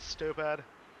 over here, stupid.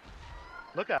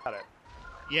 Look at it.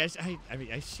 Yes, I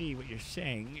mean, I see what you're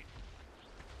saying.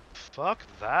 Fuck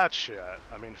that shit.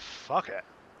 I mean, fuck it.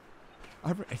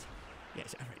 All right.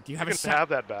 Yes, all right. Do you have you can have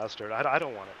that bastard. I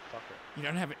don't want it. Fuck it. You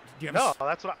don't have it. Do you have no,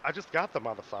 that's what I just got the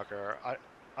motherfucker. I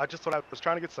was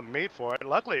trying to get some meat for it.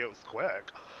 Luckily, it was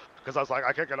quick, because I was like,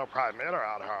 I can't get no prime matter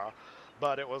out of her.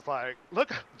 But it was like,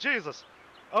 look, Jesus,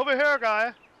 over here,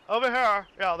 guy, over here.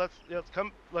 Yeah, let's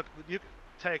come. Look, you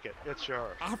take it. It's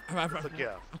yours. It's a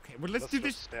gift. Okay, well, let's do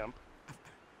this. Stamp.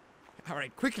 All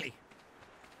right, quickly.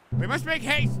 We must make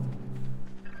haste.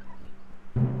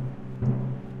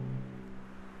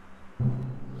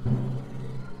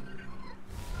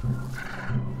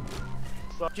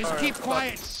 Just keep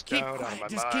quiet. Keep quiet.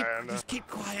 Just keep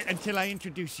quiet until I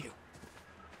introduce you.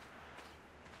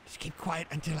 Just keep quiet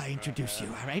until I introduce you.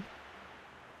 All right?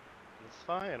 It's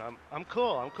fine. I'm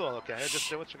cool. Okay, just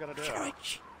do what you're gonna do.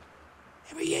 George.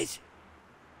 There he is.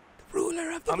 The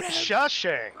ruler of the realm. I'm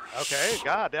shushing. Okay.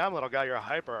 Goddamn, little guy, you're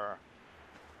hyper.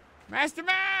 Master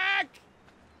Mac.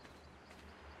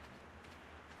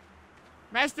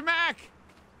 Master Mac.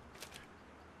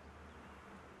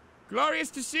 Glorious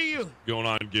to see you. Going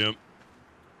on, Gimp?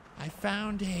 I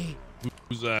found a...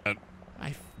 Who's that?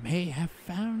 I may have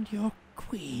found your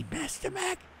queen, Master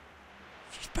Mac.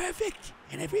 She's perfect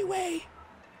in every way.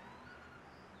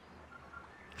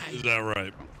 Is that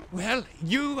right? Well,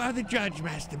 you are the judge,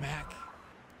 Master Mac.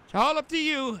 It's all up to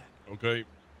you. Okay.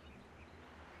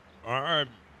 All right.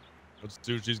 Let's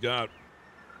see what she's got.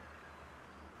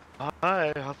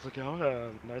 Hi, how's it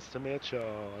going? Nice to meet you.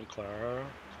 I'm Clara.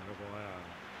 Clairvoyant.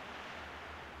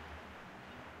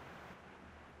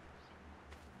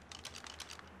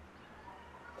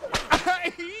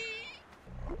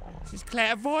 She's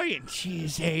clairvoyant. She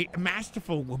is a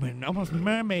masterful woman, almost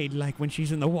mermaid-like when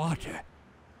she's in the water.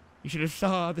 You should have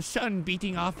saw the sun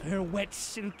beating off her wet,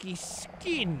 silky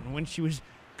skin when she was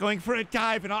going for a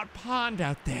dive in our pond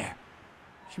out there.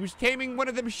 She was taming one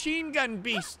of the machine gun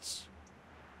beasts.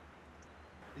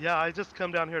 Yeah, I just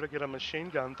come down here to get a machine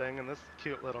gun thing, and this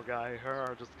cute little guy,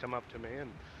 her, just come up to me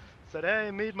and said,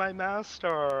 "Hey, meet my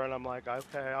master," and I'm like,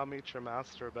 "Okay, I'll meet your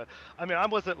master." But I mean, I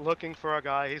wasn't looking for a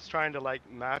guy. He's trying to like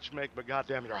match make, but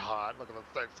goddamn, you're hot. Look at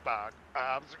the six-pack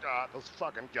abs you got, those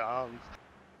fucking guns.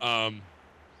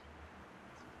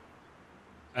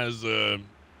 As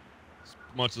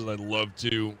much as I'd love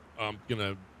to, I'm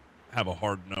gonna have a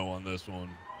hard no on this one.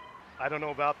 I don't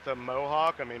know about the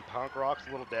mohawk. I mean, punk rock's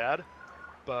a little dead,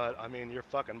 but I mean, your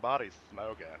fucking body's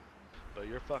smoking. But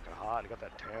you're fucking hot. You got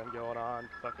that tan going on.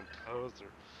 Fucking toes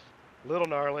are a little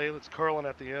gnarly. It's curling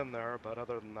at the end there, but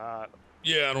other than that.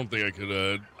 Yeah, I don't think I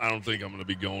could. I don't think I'm gonna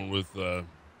be going with.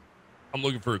 I'm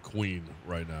looking for a queen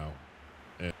right now,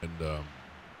 and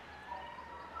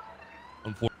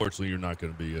unfortunately, you're not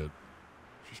gonna be it.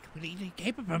 She's completely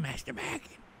capable, Master Mac.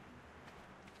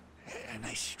 A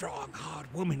nice, strong,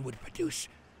 hard woman would produce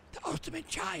the ultimate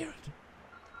child.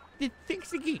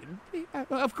 Thinks again.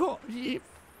 Of course.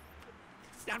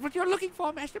 It's not what you're looking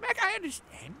for, Master Mac. I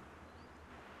understand.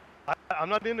 I'm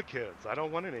not into kids. I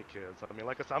don't want any kids. I mean,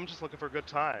 like I said, I'm just looking for a good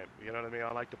time. You know what I mean?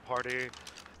 I like to party.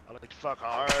 I like to fuck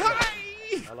hard.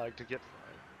 I like to get.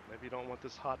 Maybe you don't want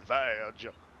this hot vag.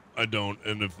 I don't,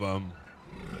 and if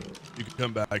you can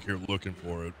come back here looking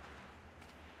for it,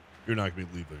 you're not gonna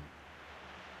be leaving.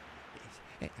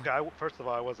 Okay, first of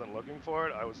all, I wasn't looking for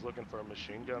it. I was looking for a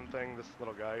machine gun thing. This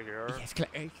little guy here. Yes,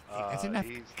 Claire. That's enough.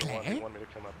 He's the Claire. one who wanted me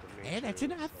to come up to me. Yeah, that's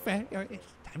enough. It's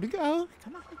time to go.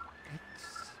 Come on.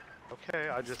 Okay,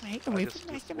 I just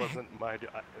wasn't my.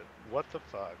 What the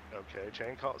fuck? Okay,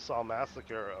 Chainsaw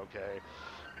Massacre. Okay,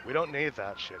 we don't need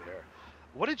that shit here.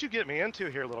 What did you get me into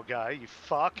here, little guy? You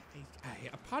fuck. I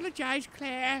apologize,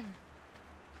 Claire.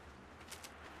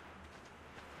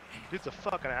 Dude's a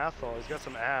fucking asshole. He's got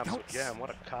some abs. Again, what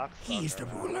a cocksucker. He's the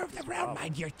ruler of the realm,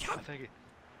 mind your tongue.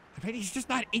 I bet he's just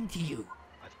not into you.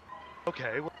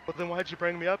 Okay, well then why'd you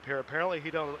bring me up here? Apparently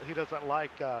he doesn't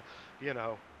like, you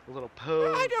know, a little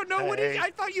pose. I don't know what he's.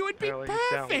 I thought you would be Apparently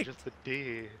he's down with perfect. just the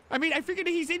D. I mean, I figured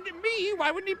he's into me.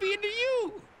 Why wouldn't he be into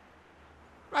you?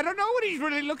 I don't know what he's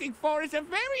really looking for. It's a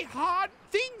very hard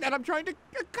thing that I'm trying to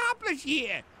accomplish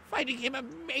here. Finding him a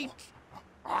mate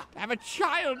to have a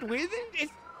child with is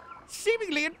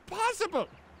seemingly impossible.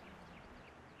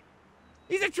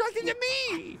 He's attracted to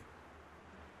me.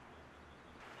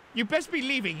 You best be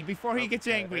leaving before he gets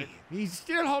angry. He's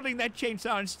still holding that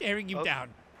chainsaw and staring you down.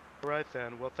 Right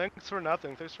then. Well, thanks for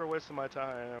nothing. Thanks for wasting my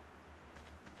time.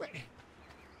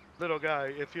 Little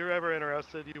guy, if you're ever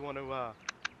interested, you want to,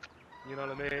 you know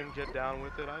what I mean, get down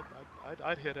with it,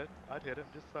 I'd hit it. I'd hit it.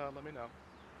 Just let me know.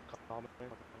 Call me.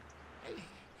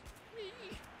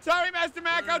 Sorry, Master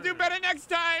Mac. I'll do better next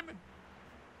time.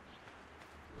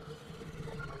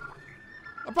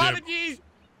 Apologies.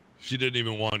 She didn't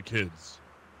even want kids.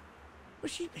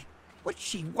 What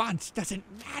she wants doesn't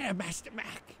matter, Master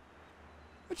Mac.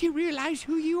 Don't you realize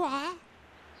who you are?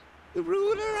 The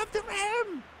ruler of the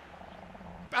realm.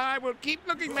 I will keep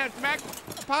looking, Master Mac.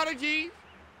 Apologies.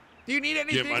 Do you need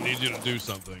anything? Gimp, I need you to do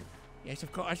something. Yes,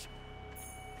 of course.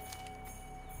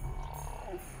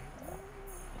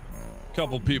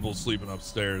 Couple people sleeping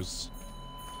upstairs.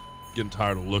 Getting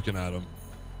tired of looking at them.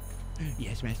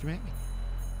 Yes, Master Mac.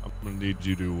 I'm gonna need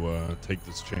you to take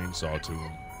this chainsaw to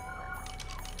him.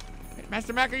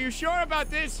 Master Mac, are you sure about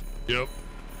this? Yep.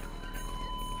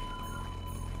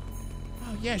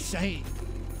 Oh, yes, I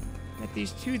met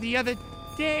these two the other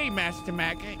day, Master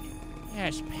Mac.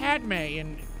 Yes, Padme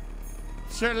and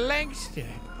Sir Langston.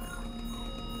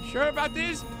 Sure about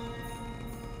this?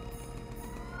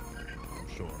 I'm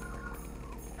sure.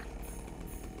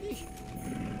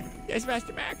 Yes,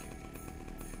 Master Mac.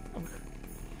 Oh.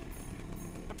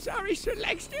 I'm sorry, Sir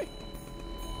Langston.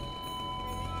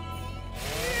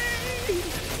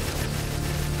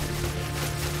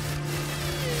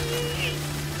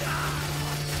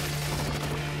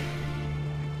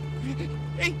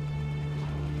 Hey!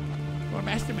 More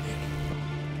Master Mac.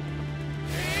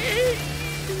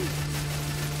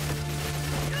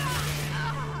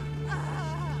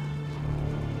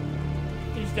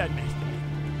 It is done, Master Mac.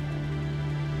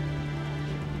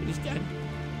 It is done.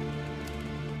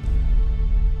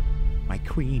 My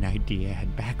queen idea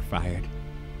had backfired.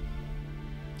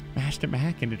 Master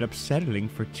Mac ended up settling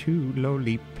for two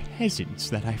lowly peasants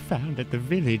that I found at the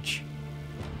village.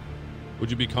 Would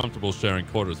you be comfortable sharing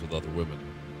quarters with other women?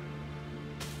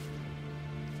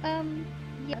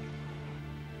 Yes.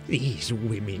 These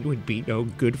women would be no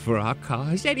good for our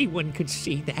cause. Anyone could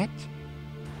see that.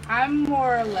 I'm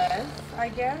more or less, I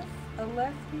guess, a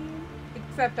lesbian.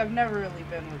 Except I've never really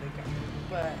been with a guy.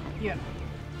 But, you know.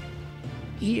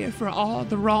 Here for all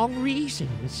the wrong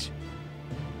reasons.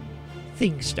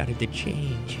 Things started to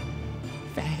change.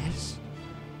 Fast.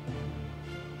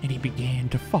 And already began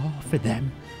to fall for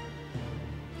them.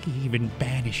 He even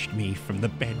banished me from the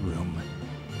bedroom.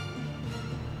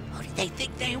 Who did they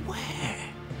think they were?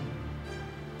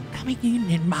 Coming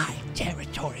in my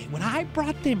territory when I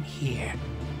brought them here.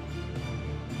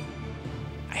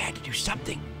 I had to do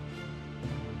something.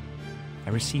 I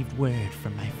received word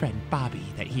from my friend Bobby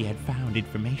that he had found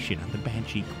information on the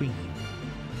Banshee Queen.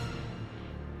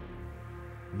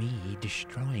 Me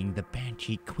destroying the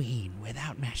Banshee Queen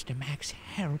without Master Mac's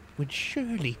help would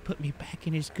surely put me back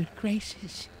in his good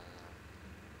graces.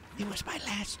 It was my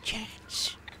last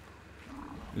chance.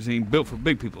 This ain't built for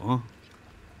big people, huh?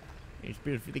 It's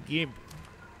built for the Gimp.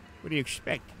 What do you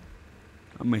expect?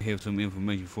 I may have some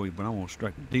information for you, but I want to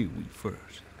strike a deal with you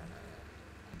first.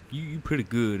 You pretty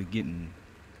good at getting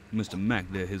Mr. Mac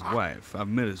there, his wife. I've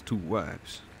met his 2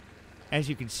 wives. As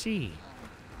you can see,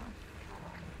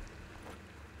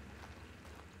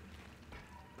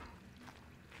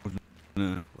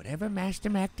 whatever Master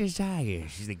Mac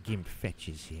desires, the Gimp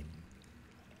fetches him.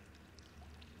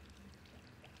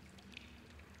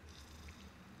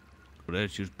 Well,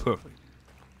 that's just perfect.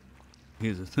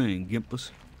 Here's the thing,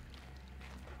 Gimpers.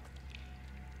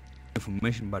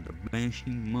 Information about the Banshee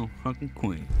motherfucking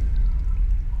Queen.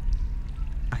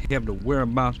 I have the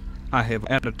whereabouts, I have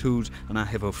attitudes, and I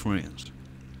have her friends.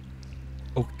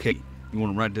 Okay, you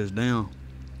want to write this down?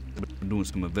 I'm doing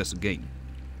some investigating.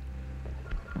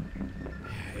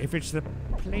 If it's the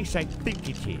place I think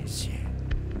it is.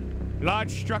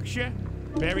 Large structure,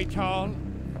 very tall,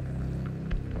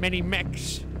 many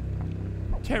mechs,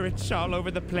 turrets all over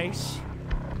the place.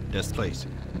 That's the place.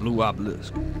 Blue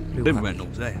Obelisk. Everybody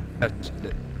knows that. That's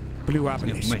that. Blue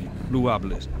Obelisk. Blue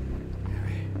Obelisk.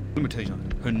 Let me tell you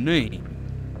something. Her name,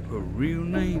 her real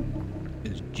name,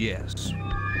 is Jess.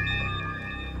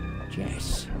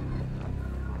 Jess.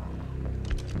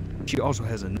 She also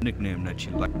has a nickname that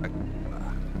she like.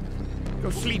 Go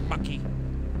sleep, Bucky.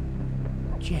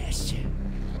 Jess.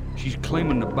 She's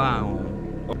claiming the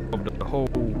biome of the whole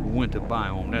winter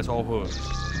biome. That's all hers.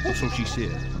 So she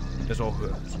said. That's all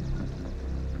hers.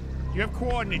 You have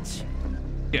coordinates?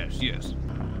 Yes, yes.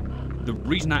 The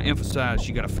reason I emphasize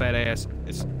she got a fat ass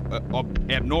is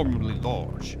abnormally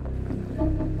large.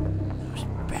 Those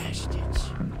bastards.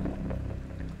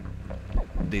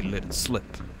 They let it slip.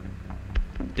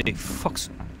 They fucks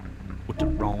with the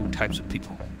wrong types of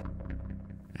people.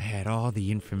 I had all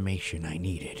the information I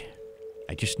needed.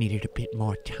 I just needed a bit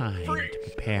more time to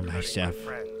prepare myself.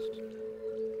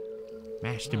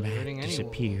 Master Mac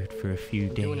disappeared for a few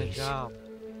days.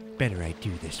 Better I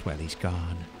do this while he's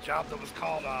gone. Job that was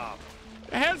called off.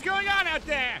 The hell's going on out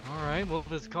there? Alright, well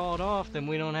if it's called off, then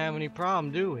we don't have any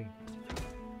problem, do we?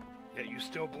 Yeah, you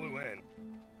still blew in.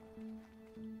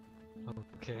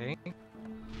 Okay.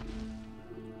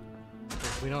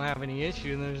 If we don't have any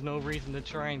issue, then there's no reason to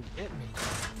try and get me.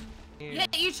 Yeah,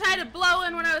 you tried to blow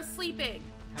in when I was sleeping.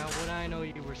 How would I know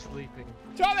you were sleeping?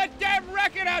 Saw that damn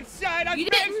racket outside! I You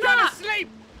was didn't trying knock. to sleep!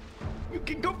 You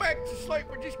can go back to sleep,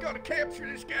 we're just gonna capture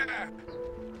this guy!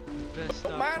 Best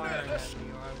stop mind firing us. at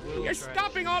me, or I will You're try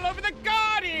stomping all over the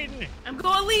garden! I'm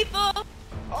going lethal.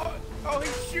 Oh,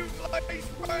 he's shooting like these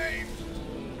flames!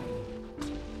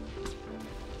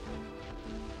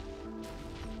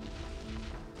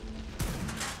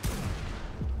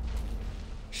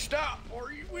 Stop,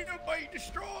 or you will be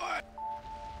destroyed!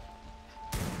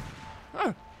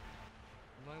 Huh.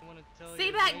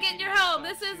 Stay back, get in your home.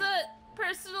 This is a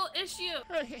personal issue.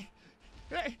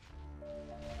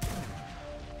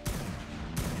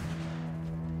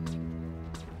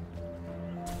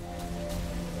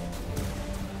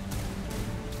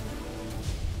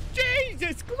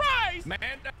 Jesus Christ! Man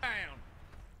down!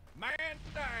 Man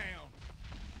down!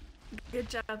 Good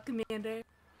job, Commander.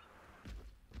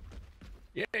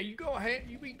 Yeah, you go ahead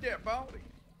and you beat that body.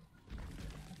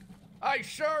 Hey,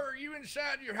 sir, are you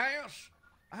inside your house?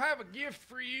 I have a gift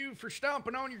for you for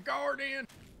stomping on your garden.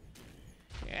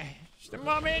 Yeah, just a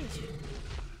moment.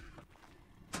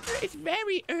 It's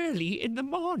very early in the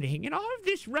morning, and all of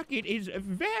this ruckus is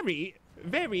very,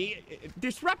 very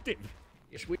disruptive.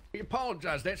 Yes, we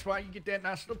apologize. That's why you get that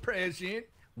nice little present.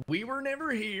 We were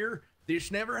never here. This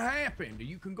never happened.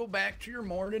 You can go back to your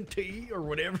morning tea or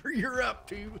whatever you're up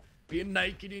to, being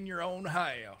naked in your own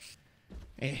house.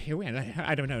 Well,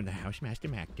 I don't own the house, Master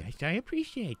Mac does. I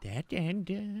appreciate that, and,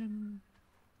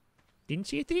 didn't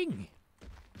see a thing.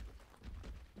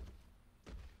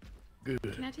 Good.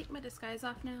 Can I take my disguise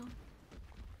off now?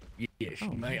 Yes,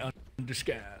 you may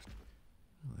undisguised.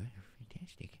 Oh,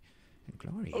 fantastic.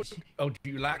 Glorious. Oh, do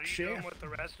you like chef? With the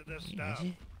rest of this stuff.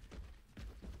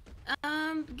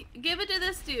 Give it to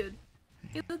this dude.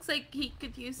 He looks like he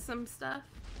could use some stuff.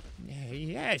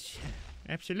 Yes.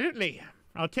 Absolutely.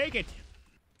 I'll take it.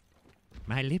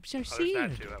 My lips are Oh, there's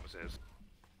sealed. that too. That was his.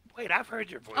 Wait, I've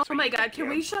heard your voice. Oh Are my you god, can Gimp?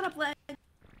 we shut up, Len?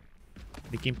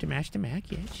 The Gimp to Master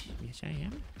Mac, yes. Yes, I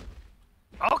am.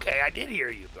 Okay, I did hear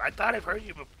you. I thought I've heard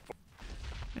you before.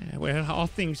 Well, all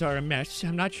things are a mess.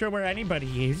 I'm not sure where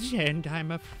anybody is, and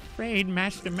I'm afraid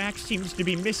Master Mac seems to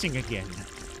be missing again.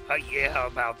 Yeah, how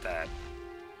about that?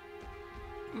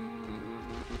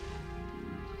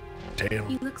 Tell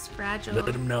He looks fragile. Let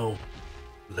him know.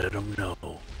 Let him know.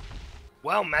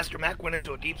 Well, Master Mac went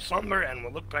into a deep slumber and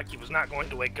it looked like he was not going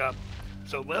to wake up.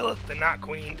 So Lilith, the Knot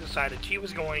Queen, decided she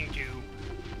was going to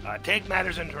take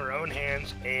matters into her own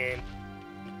hands and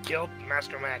killed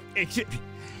Master Mac. I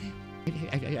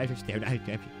understand.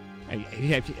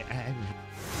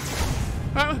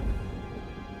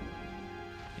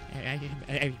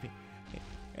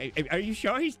 Are you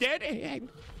sure he's dead?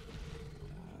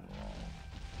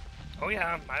 Oh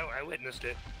yeah, I witnessed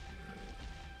it.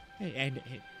 And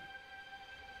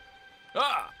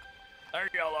there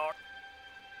y'all are.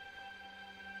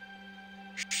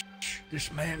 Shh,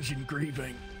 this man's in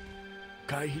grieving.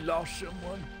 Okay, he lost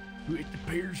someone who it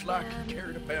appears like he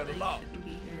cared about a lot.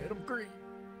 Let him grieve.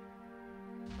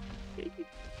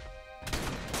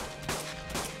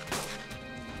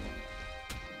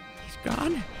 he's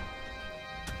gone.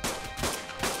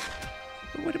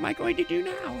 What am I going to do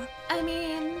now? I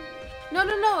mean,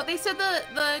 no. They said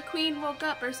the queen woke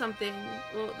up or something.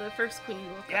 Well, the first queen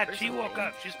woke up. Yeah, or she something. woke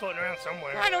up. She's floating around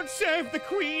somewhere. I don't serve the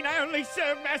Queen. I only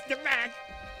serve Master Mac.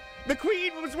 The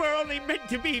Queen were only meant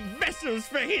to be vessels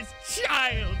for his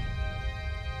child.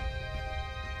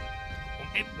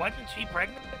 Well, wasn't she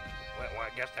pregnant? Well,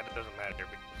 I guess that doesn't matter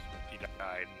because she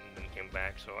died and then came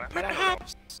back. So I don't know.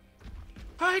 Perhaps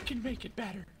I can make it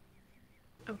better.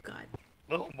 Oh God.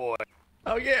 Little boy.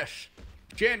 Oh yes,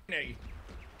 Jenny,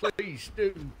 please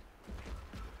do.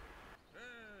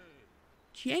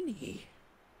 Jenny?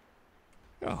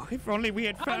 Oh, if only we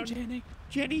had found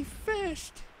Jenny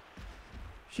first.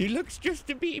 She looks just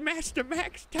to be Master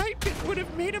Mac's type and would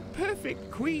have made a perfect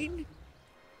queen.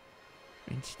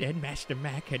 Instead, Master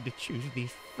Mac had to choose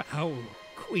these foul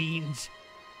queens.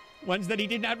 Ones that he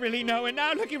did not really know, and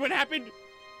now look at what happened.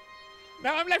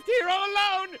 Now I'm left here all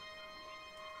alone.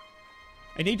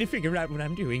 I need to figure out what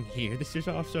I'm doing here. This is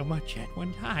all so much at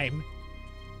one time.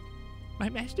 My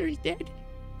master is dead.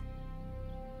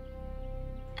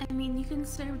 I mean, you can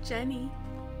serve Jenny.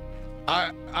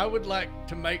 I would like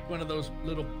to make one of those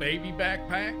little baby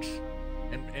backpacks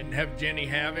and have Jenny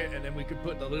have it, and then we could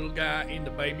put the little guy in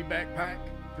the baby backpack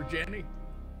for Jenny.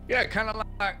 Yeah, kind of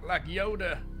like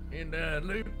Yoda and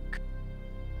Luke.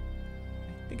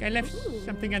 I think I left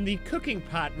something on the cooking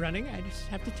pot running. I just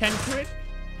have to tend to it.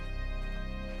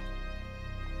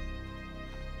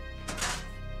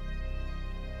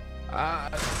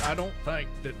 I don't think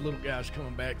that little guy's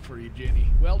coming back for you, Jenny.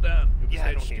 Well done. It was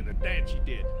that stupid dance you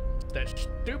did. That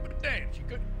stupid dance. You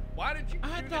could. Why did you do the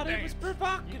dance? I thought it was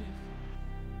provocative.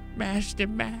 Master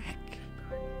Mac,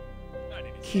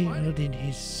 killed in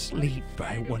his sleep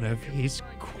by one of his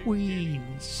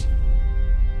queens.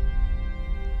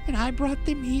 And I brought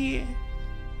them here.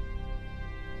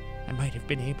 I might have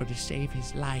been able to save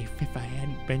his life if I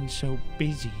hadn't been so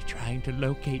busy trying to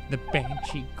locate the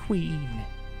Banshee Queen.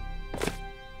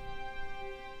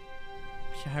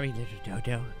 Sorry, little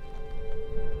Dodo.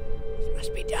 This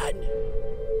must be done.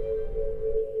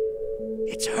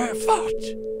 It's her fault.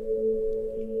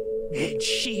 And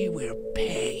she will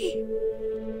pay.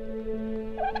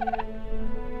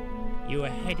 You are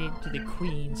headed to the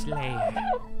Queen's lair.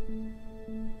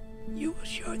 You will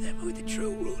show them who the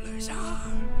true rulers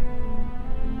are.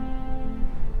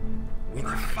 With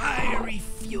a fiery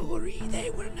fury, they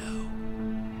will know.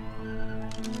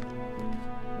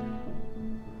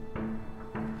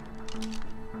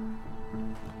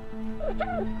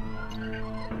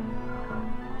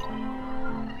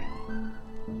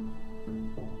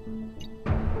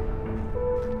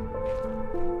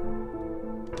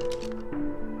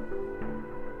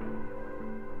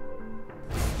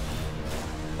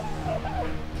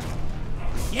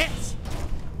 Yes!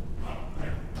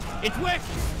 It's working!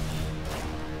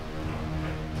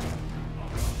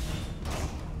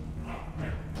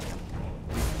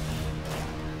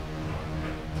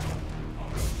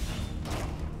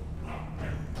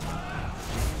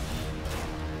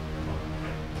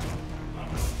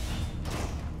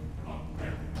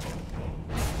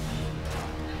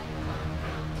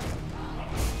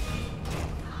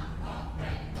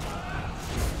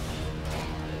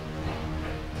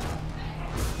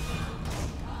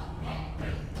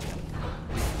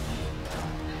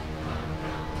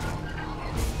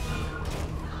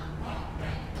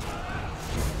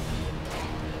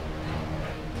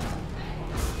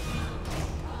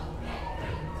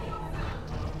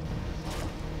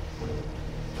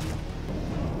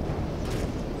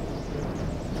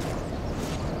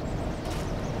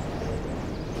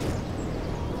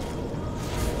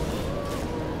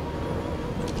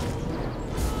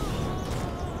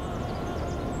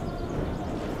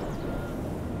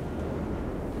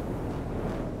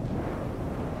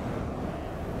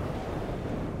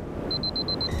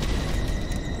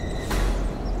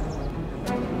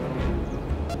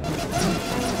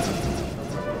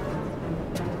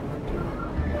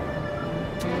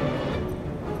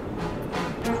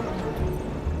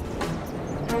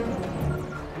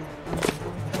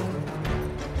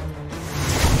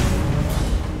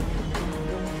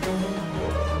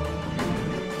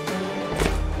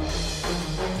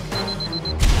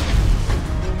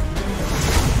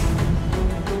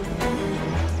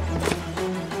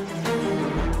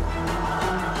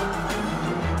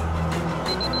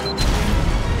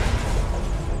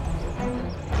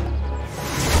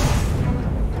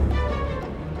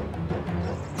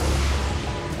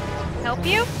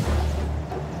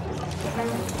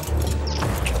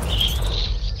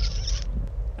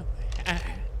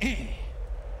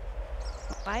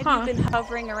 Why have you been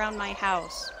hovering around my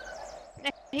house?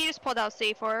 He just pulled out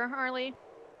C4, Harley.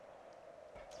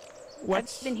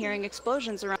 I've been hearing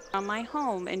explosions around my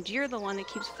home, and you're the one that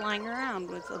keeps flying around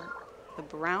with the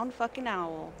brown fucking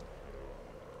owl.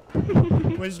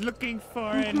 Was looking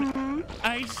for an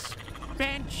ice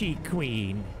banshee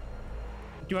queen.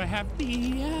 Do I have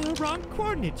the wrong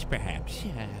coordinates, perhaps?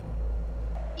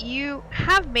 You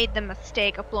have made the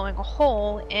mistake of blowing a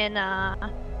hole in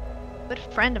a good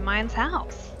friend of mine's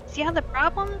house. See how the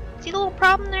problem? See the little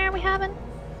problem there we having?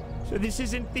 So this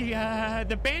isn't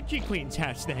the banshee queen's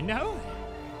house, then, no?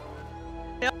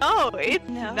 No, it's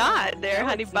not there,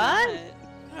 honey bun.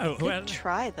 Oh, Good well.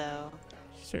 try, though.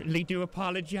 Certainly do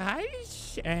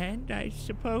apologize, and I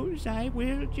suppose I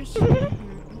will just.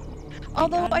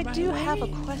 Although I do have a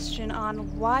question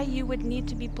on why you would need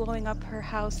to be blowing up her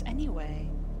house anyway.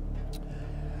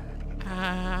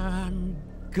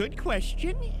 Good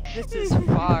question. This is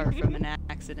far from an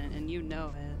accident, and you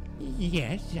know it.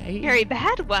 Yes, Very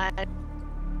bad one.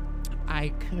 I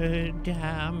could,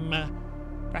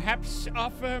 perhaps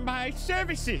offer my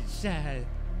services,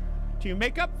 to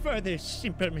make up for this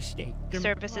simple mistake.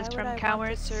 Services Why from would I cowards.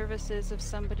 want the services of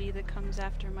somebody that comes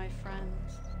after my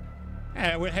friends.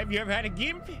 Well, have you ever had a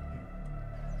Gimp?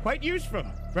 Quite useful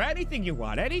for anything you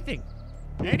want, anything.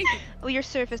 Anything. Well, your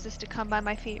service is to come by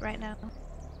my feet right now.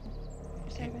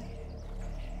 Your service.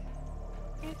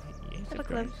 Yes, A little of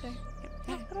course. closer.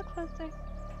 A little closer.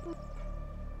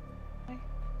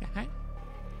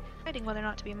 Deciding whether or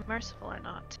not to be merciful or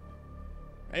not.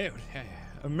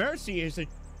 A mercy is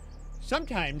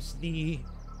sometimes the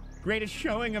greatest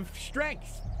showing of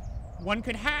strength one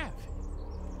could have.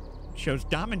 It shows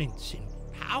dominance and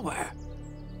power.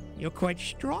 You're quite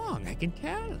strong, I can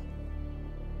tell.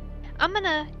 I'm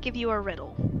gonna give you a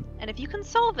riddle, and if you can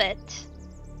solve it,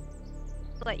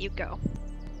 I'll let you go.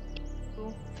 If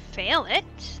you fail it,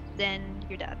 then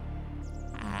you're dead.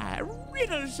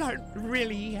 Riddles aren't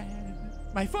really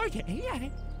my forte.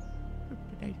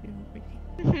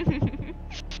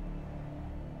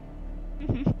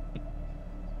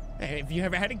 If you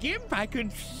ever had a Gimp, I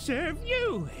could serve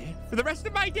you for the rest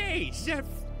of my days.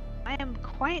 I am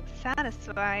quite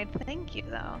satisfied, thank you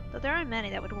though there are many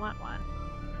that would want one.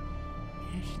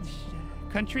 Yes, this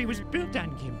country was built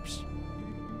on Gimps.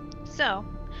 So,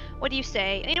 what do you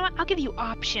say? You know what? I'll give you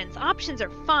options. Options are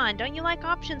fun. Don't you like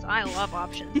options? I love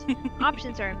options.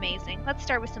 Options are amazing. Let's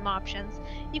start with some options.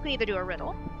 You can either do a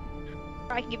riddle,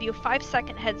 or I can give you a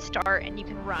 5-second head start and you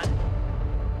can run.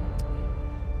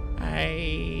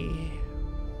 I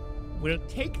will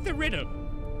take the riddle.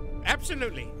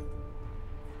 Absolutely.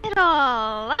 Riddle!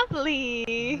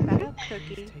 Lovely!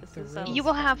 Cookie. You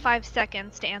will have 5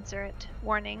 seconds to answer it.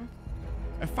 Warning.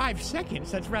 5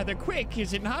 seconds? That's rather quick,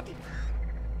 is it not?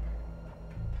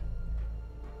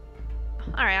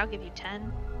 Alright, I'll give you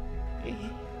 10.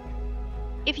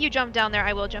 If you jump down there,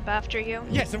 I will jump after you.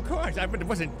 Yes, of course. I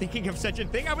wasn't thinking of such a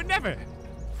thing. I would never.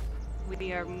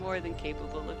 We are more than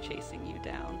capable of chasing you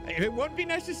down. It won't be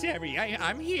necessary.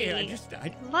 I'm here.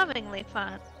 Lovingly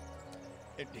fun.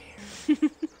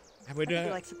 I would. He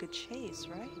likes a good chase,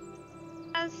 right?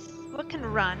 Has what can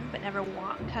run but never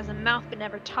walk, has a mouth but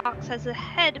never talks, has a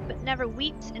head but never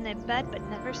weeps, in a bed but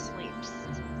never sleeps.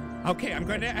 Okay, I'm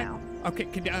going to. Okay,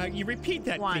 can you repeat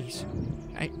that, 1, please?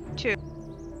 2.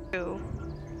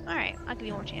 Alright, I'll give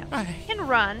you one more chance. Can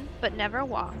run but never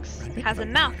walks, has a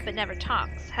mouth but never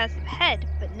talks, has a head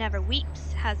but never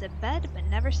weeps, has a bed but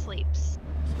never sleeps.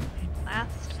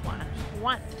 Last one.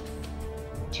 1,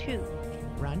 2,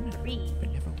 run, 3,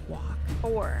 but never walk.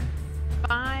 4,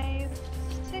 5,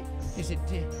 6. Is it?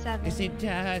 7. Is it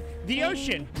the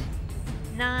ocean?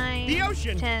 9. The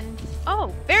ocean. 10.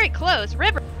 Oh, very close.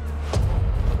 River.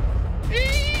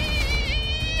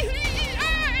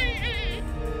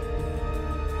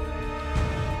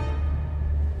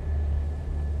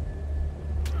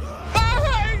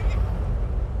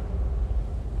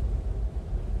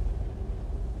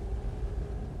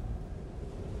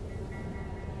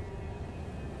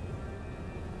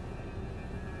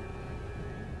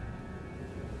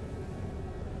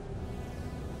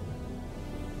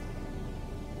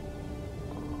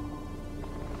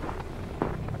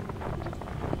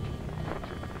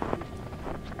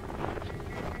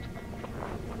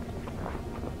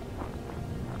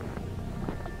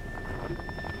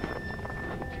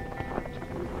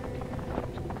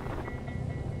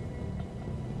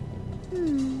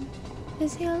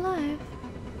 Is he alive?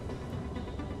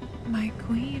 My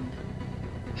queen.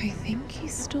 I think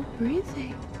he's still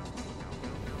breathing.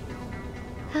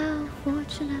 How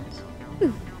fortunate.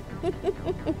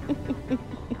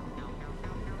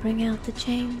 Bring out the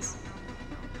chains.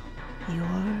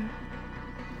 You're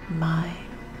mine.